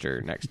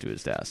poster next to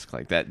his desk.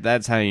 Like that.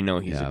 That's how you know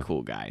he's a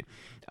cool guy.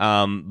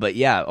 But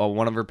yeah,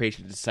 one of her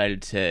patients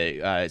decided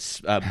to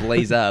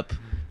blaze up,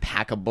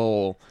 pack a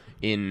bowl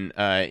in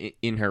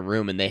her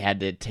room, and they had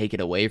to take it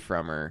away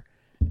from her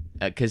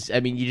because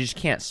you just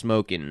can't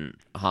smoke in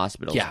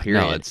hospitals. Yeah,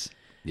 period. No,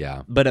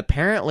 yeah. But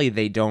apparently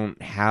they don't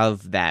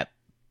have that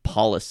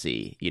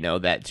policy,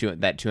 that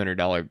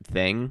 $200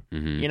 thing.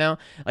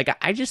 Mm-hmm. Like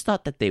I just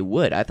thought that they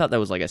would. I thought that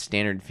was like a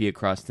standard fee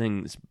across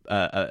things,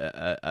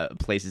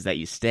 places that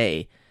you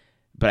stay.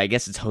 But I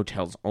guess it's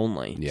hotels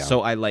only. Yeah.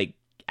 So I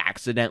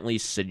accidentally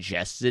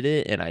suggested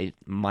it, and I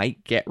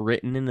might get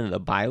written into the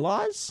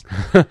bylaws.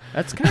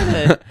 That's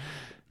kind of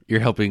you're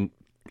helping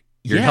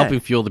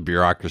fuel the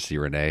bureaucracy,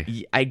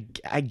 Renee. I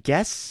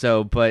guess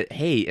so, but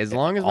hey, as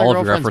long as my All of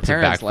your girlfriend's efforts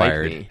have parents like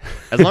backfired. me,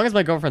 as long as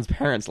my girlfriend's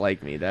parents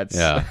like me, that's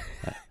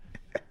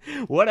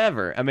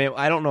whatever.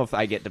 I don't know if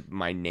I get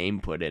my name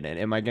put in it.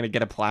 Am I going to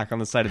get a plaque on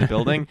the side of the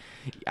building?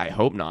 I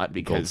hope not,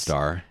 because Gold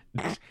star.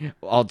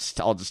 I'll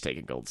just take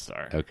a gold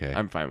star. Okay,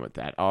 I'm fine with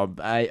that.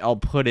 I'll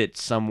put it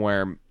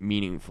somewhere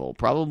meaningful,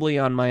 probably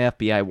on my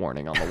FBI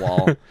warning on the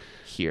wall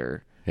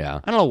here.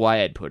 Yeah. I don't know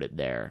why I'd put it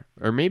there.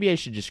 Or maybe I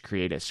should just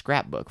create a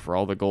scrapbook for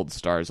all the gold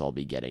stars I'll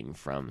be getting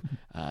from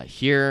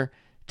here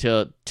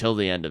till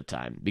the end of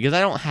time. Because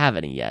I don't have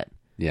any yet.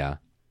 Yeah.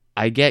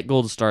 I get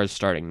gold stars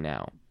starting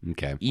now.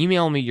 Okay.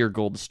 Email me your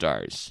gold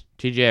stars.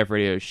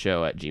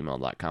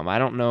 tjfradioshow@gmail.com. I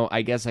don't know.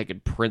 I guess I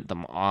could print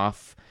them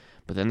off,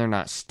 but then they're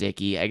not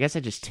sticky. I guess I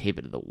just tape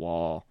it to the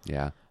wall.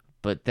 Yeah.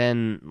 But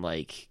then,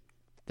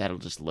 that'll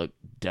just look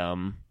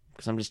dumb.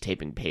 Because I'm just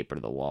taping paper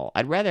to the wall.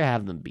 I'd rather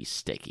have them be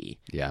sticky.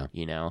 Yeah.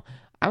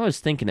 I was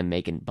thinking of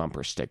making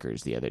bumper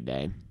stickers the other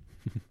day.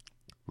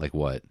 Like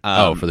what?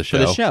 For the show?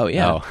 For the show,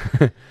 yeah.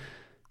 Oh.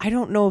 I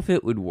don't know if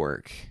it would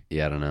work.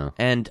 Yeah, I don't know.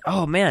 And,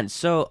 oh, man, this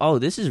is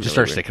just really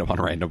start sticking them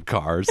on random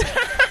cars.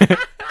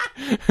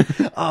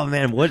 Oh,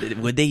 man,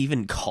 would they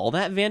even call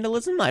that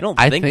vandalism? I don't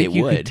think they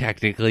you would. Could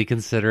technically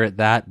consider it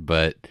that,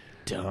 but...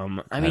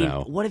 Dumb. I mean,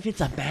 what if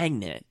it's a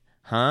magnet?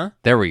 Huh?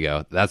 There we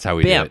go. That's how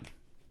we Bam. do it.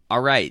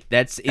 All right,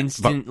 that's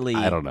instantly...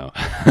 I don't know.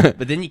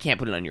 But then you can't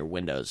put it on your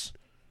windows.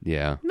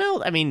 Yeah.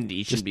 No,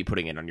 you shouldn't be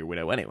putting it on your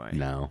window anyway.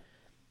 No.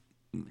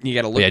 You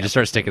gotta look. Yeah, just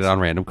start sticking it on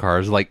random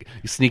cars. You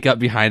sneak up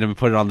behind them and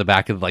put it on the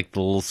back of the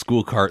little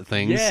school cart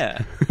things.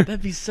 Yeah,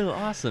 that'd be so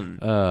awesome.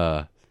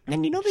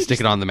 And they stick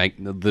it on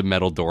the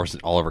metal doors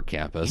all over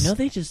campus.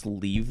 They just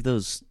leave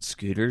those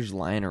scooters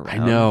lying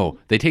around. I know.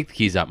 They take the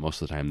keys out most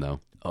of the time,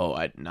 though.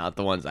 Oh, not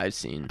the ones I've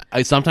seen.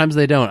 Sometimes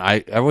they don't.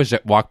 I always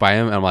walk by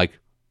them and I'm like,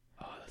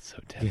 oh, that's so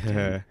tempting.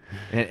 Yeah.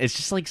 And it's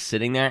just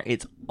sitting there.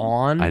 It's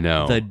on. I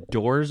know. The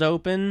door's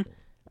open.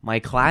 My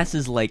class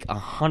is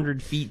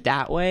 100 feet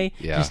that way.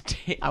 Yeah.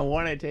 I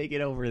want to take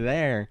it over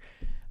there,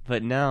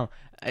 but no.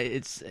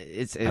 It's.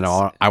 I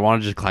know. I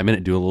want to just climb in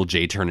and do a little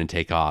J-turn and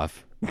take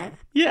off.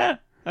 Yeah.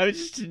 I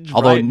was just.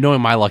 Although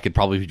knowing my luck, it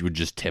probably would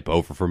just tip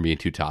over from being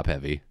too top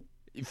heavy.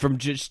 From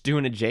just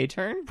doing a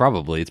J-turn?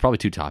 Probably. It's probably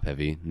too top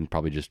heavy and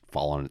probably just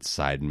fall on its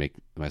side and make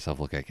myself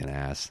look like an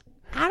ass.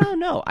 I don't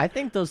know. I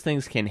think those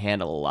things can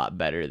handle a lot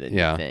better than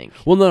you think.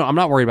 Well, no, I'm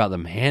not worried about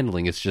them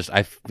handling. It's just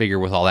I figure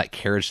with all that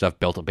carriage stuff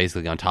built up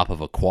basically on top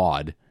of a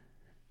quad,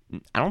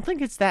 I don't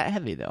think it's that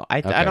heavy though.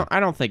 I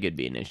don't think it'd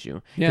be an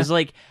issue Yeah. because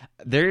like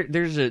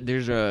there's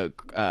a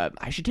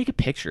I should take a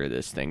picture of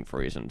this thing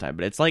for you sometime.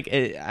 But it's like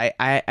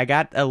I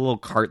got a little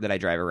cart that I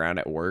drive around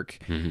at work.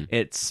 Mm-hmm.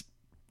 It's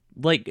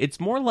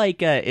more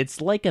like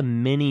a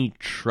mini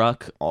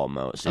truck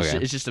almost.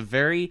 It's just a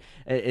very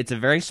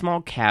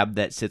small cab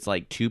that sits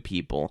like 2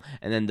 people,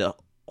 and then the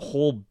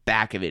whole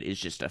back of it is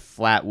just a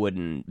flat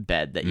wooden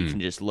bed that you can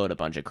just load a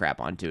bunch of crap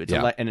onto. It's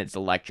and it's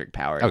electric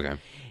powered. Okay.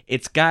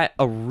 It's got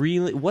a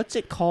really, what's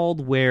it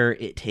called where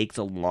it takes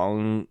a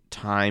long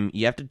time?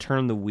 You have to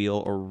turn the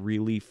wheel a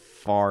really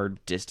far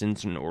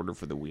distance in order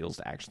for the wheels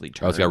to actually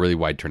turn. Oh, it's got a really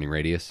wide turning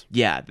radius.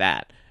 Yeah,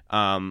 that.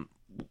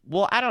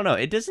 Well, I don't know.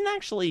 It doesn't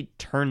actually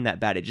turn that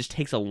bad. It just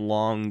takes a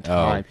long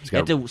time. You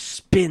have to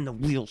spin the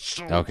wheel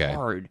so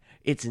hard.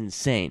 It's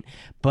insane.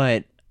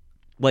 But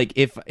like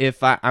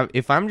if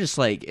I'm just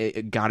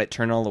like got it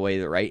turned all the way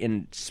to the right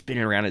and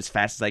spinning around as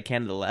fast as I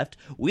can to the left,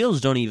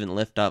 wheels don't even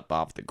lift up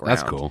off the ground.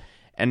 That's cool.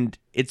 And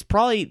it's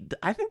probably,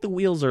 I think the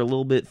wheels are a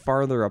little bit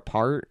farther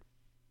apart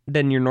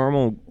than your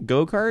normal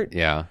go-kart.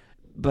 Yeah.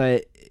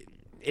 But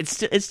it's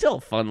still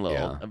a fun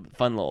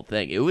little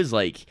thing. It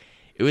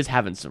was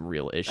having some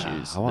real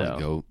issues. I want to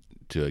go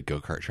to a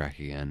go-kart track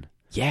again.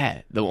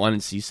 Yeah, the one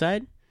in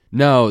Seaside?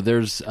 No,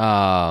 there's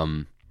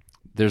one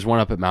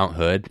up at Mount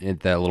Hood,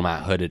 at that little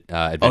Mount Hood adventure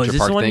park thing. Oh, is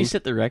this the one you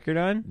set the record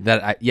on?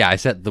 I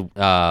set the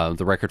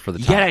record for the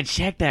top. You gotta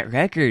check that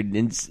record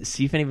and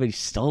see if anybody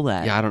stole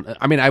that. Yeah,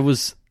 I mean, I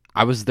was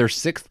their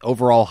 6th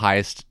overall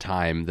highest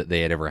time that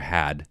they had ever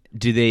had.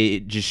 Do they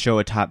just show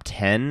a top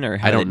 10 or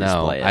how I don't do they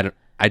know. display it?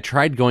 I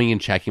tried going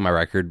and checking my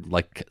record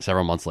like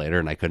several months later,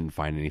 and I couldn't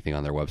find anything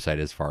on their website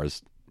as far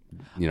as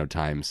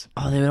times.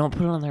 Oh, they don't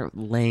put it on there.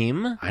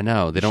 Lame. I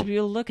know they don't. Should be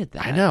able to look at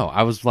that. I know.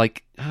 I was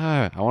like,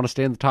 I want to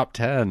stay in the top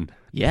 10.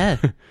 Yeah,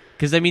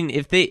 because I mean,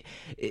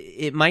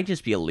 it might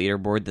just be a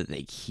leaderboard that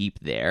they keep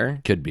there.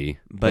 Could be,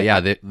 but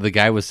yeah, the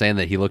guy was saying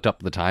that he looked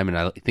up the time, and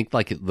I think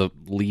like the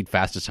lead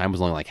fastest time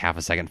was only like half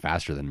a second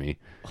faster than me.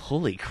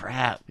 Holy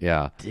crap!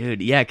 Yeah,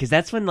 dude. Yeah, because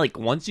that's when like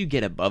once you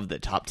get above the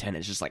top 10,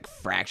 it's just like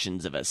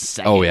fractions of a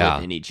second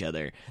within each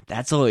other.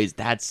 That's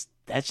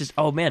just,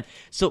 oh man.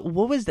 So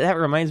what was that?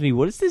 Reminds me,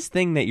 what is this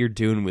thing that you're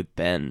doing with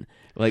Ben?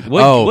 Like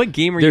what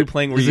game are you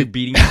playing where you're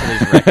beating each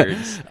other's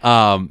records?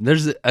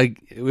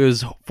 It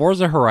was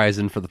Forza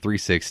Horizon for the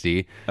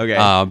 360.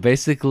 Okay.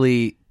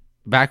 Basically,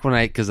 back when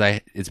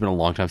it's been a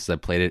long time since I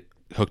played it,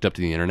 hooked up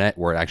to the internet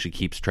where it actually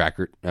keeps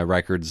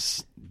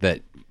records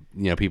that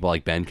people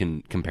like Ben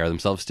can compare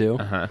themselves to.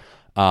 Uh-huh.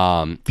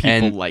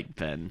 People like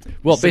Ben.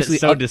 Well, basically,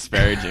 so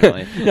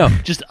disparagingly. No,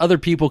 just other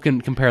people can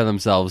compare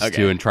themselves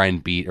to and try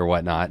and beat or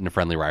whatnot in a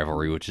friendly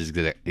rivalry, which is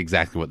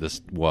exactly what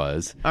this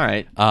was. All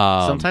right.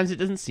 Sometimes it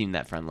doesn't seem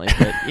that friendly,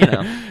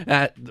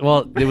 but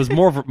well, it was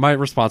more. My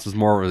response was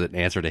more of an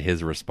answer to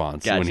his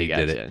response when he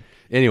did it.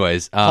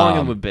 Anyways, calling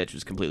him a bitch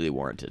was completely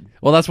warranted.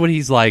 Well, that's what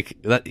he's like.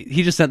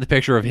 He just sent the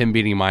picture of him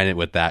beating mine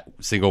with that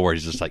single word.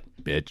 He's just like,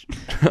 bitch.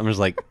 I'm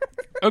just like,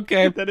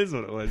 okay, that is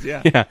what it was.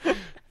 Yeah. Yeah.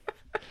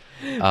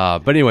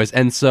 But anyways,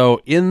 and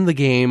so in the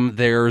game,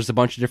 there's a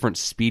bunch of different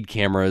speed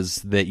cameras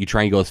that you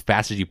try and go as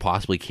fast as you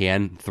possibly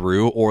can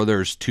through, or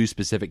there's 2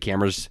 specific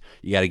cameras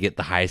you got to get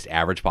the highest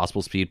average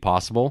possible speed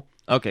possible.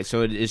 Okay,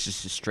 so it's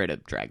just a straight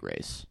up drag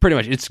race. Pretty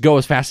much, it's go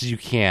as fast as you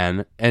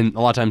can, and a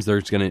lot of times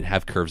there's going to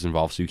have curves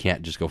involved, so you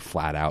can't just go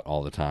flat out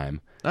all the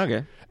time.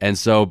 Okay. And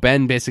so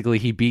Ben basically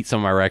he beat some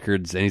of my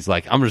records, and he's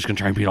like, "I'm just going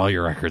to try and beat all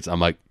your records." I'm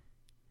like,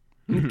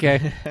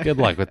 okay, good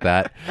luck with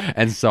that.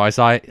 And so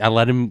I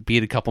let him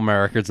beat a couple of my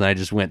records, and I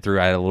just went through.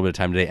 I had a little bit of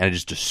time today, and I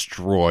just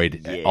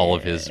destroyed all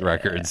of his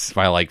records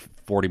by like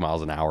 40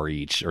 miles an hour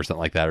each, or something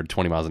like that, or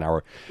 20 miles an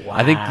hour.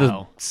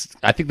 Wow.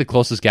 I think the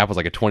closest gap was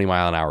like a 20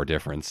 mile an hour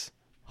difference.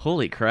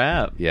 Holy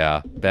crap!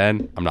 Yeah,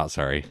 Ben, I'm not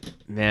sorry,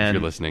 man. If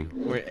you're listening,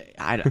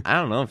 I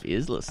don't know if he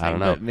is listening. I don't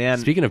know, but man.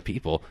 Speaking of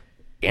people,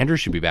 Andrew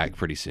should be back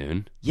pretty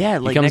soon. Yeah,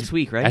 like next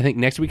week, right? I think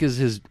next week is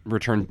his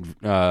return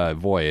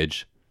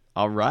voyage.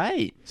 All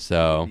right.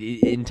 So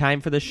in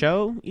time for the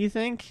show, you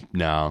think?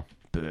 No.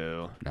 Boo.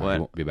 No, he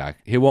won't be back.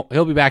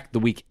 He'll be back the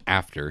week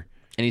after.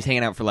 And he's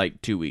hanging out for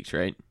like 2 weeks,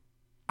 right?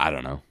 I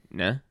don't know.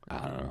 Nah? I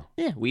don't know.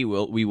 Yeah, we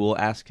will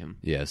ask him.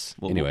 Yes.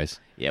 Anyways.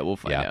 We'll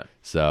find out.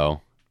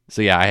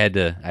 So yeah, I had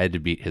to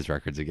beat his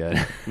records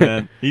again.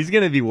 Man, he's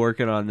gonna be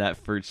working on that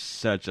for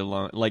such a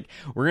long. Like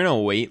we're gonna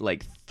wait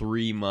like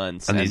 3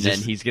 months, and then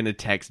he's gonna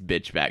text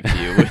bitch back to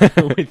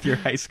you with your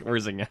high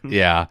scores again.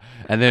 Yeah,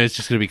 and then it's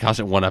just gonna be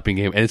constant one-upping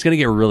game, and it's gonna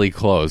get really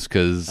close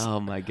because oh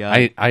my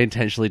god, I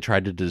intentionally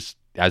tried to just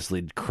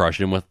absolutely crush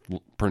him with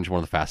pretty much one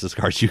of the fastest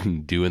cars you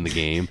can do in the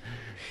game.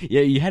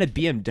 Yeah, you had a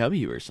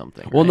BMW or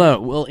something. Well, right?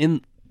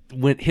 no,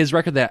 when his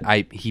record that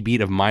he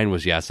beat of mine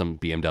was some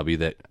BMW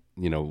that.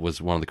 Was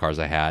one of the cars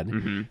I had.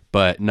 Mm-hmm.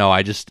 But no,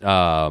 I just,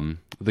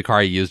 the car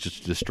I used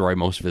to destroy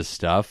most of his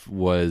stuff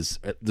was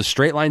the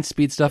straight line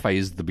speed stuff. I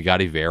used the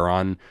Bugatti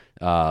Veyron,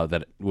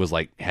 that was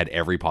had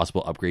every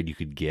possible upgrade you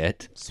could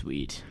get.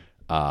 Sweet.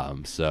 So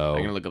I'm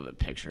going to look up a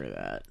picture of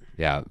that.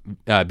 Yeah.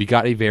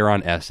 Bugatti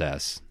Veyron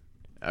SS.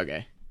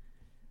 Okay.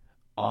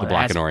 the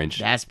black and orange.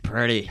 That's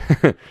pretty.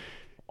 I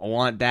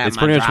want that. It's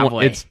in my pretty much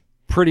driveway. it's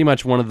pretty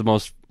much one of the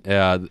most.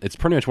 It's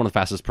pretty much one of the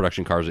fastest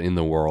production cars in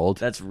the world.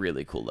 That's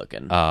really cool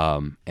looking.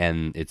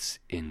 And it's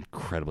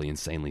incredibly,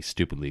 insanely,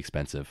 stupidly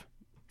expensive.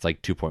 It's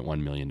like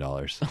 $2.1 million.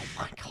 Oh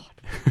my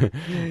god.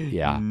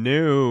 Yeah.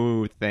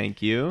 No,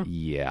 thank you.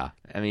 Yeah.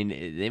 I mean,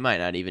 they might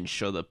not even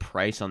show the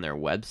price on their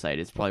website.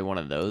 It's probably one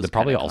of those. They're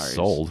probably kind of all cars.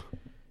 sold.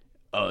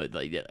 Oh,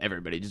 like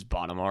everybody just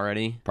bought them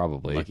already?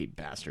 Probably. Lucky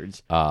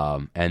bastards.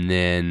 And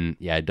then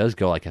it does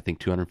go like I think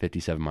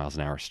 257 miles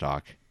an hour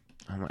stock.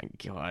 Oh my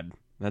god.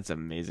 That's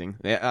amazing.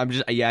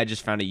 I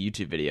just found a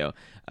YouTube video.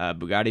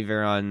 Bugatti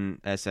Veyron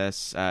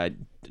SS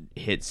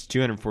hits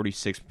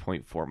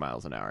 246.4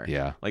 miles an hour.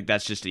 Yeah. Like,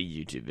 that's just a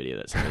YouTube video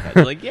that somebody had.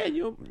 They're like, yeah,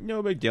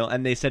 no big deal.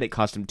 And they said it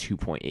cost him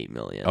 $2.8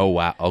 million. Oh,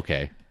 wow.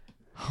 Okay.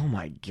 Oh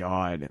my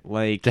god.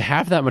 Like, To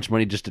have that much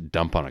money just to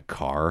dump on a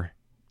car.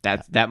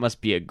 that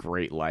must be a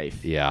great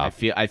life. Yeah.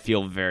 I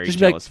feel very Just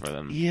be like, jealous for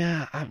them.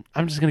 Yeah,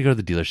 I'm just going to go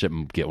to the dealership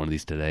and get one of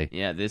these today.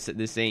 Yeah,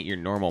 this ain't your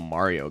normal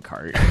Mario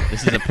Kart.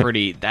 This is a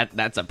pretty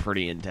that's a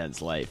pretty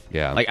intense life.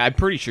 Yeah. Like, I'm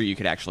pretty sure you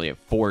could actually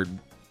afford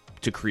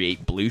to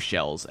create blue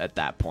shells at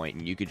that point,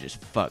 and you could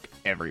just fuck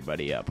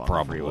everybody up on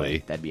Probably. the freeway.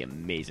 That'd be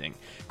amazing.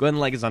 Go ahead and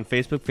like us on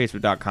Facebook,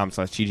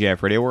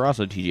 facebook.com/TGIF Radio. We're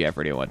also TGIF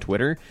Radio on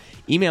Twitter.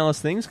 Email us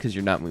things, because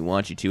you're not, and we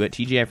want you to, at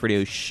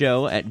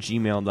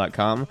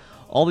tgifradioshow@gmail.com.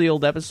 All the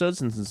old episodes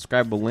and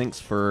subscribable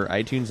links for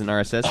iTunes and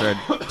RSS are at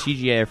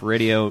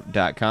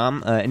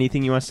tgifradio.com.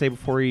 Anything you want to say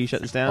before we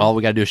shut this down? Well,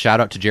 we got to do a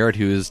shout out to Jared,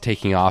 who is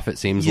taking off, it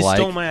seems You like.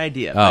 stole my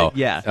idea. Oh, but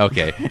yeah.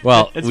 Okay.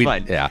 Well, It's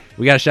fine. Yeah.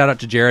 We got a shout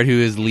out to Jared, who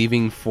is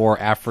leaving for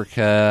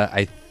Africa,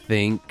 I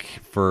think,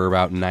 for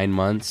about 9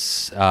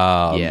 months.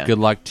 Yeah. Good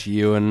luck to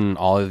you and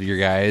all of your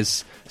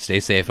guys.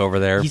 Stay safe over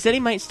there. He said he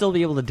might still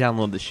be able to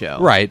download the show.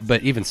 Right,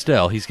 but even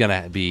still, he's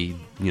going to be,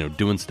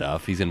 doing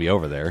stuff. He's going to be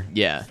over there.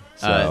 Yeah.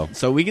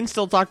 So we can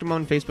still talk to him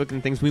on Facebook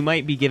and things. We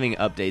might be giving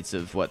updates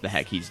of what the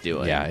heck he's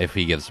doing. Yeah, if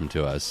he gives them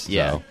to us.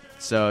 Yeah.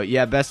 So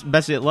yeah, best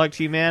of luck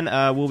to you, man.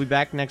 We'll be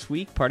back next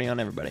week. Party on,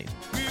 everybody.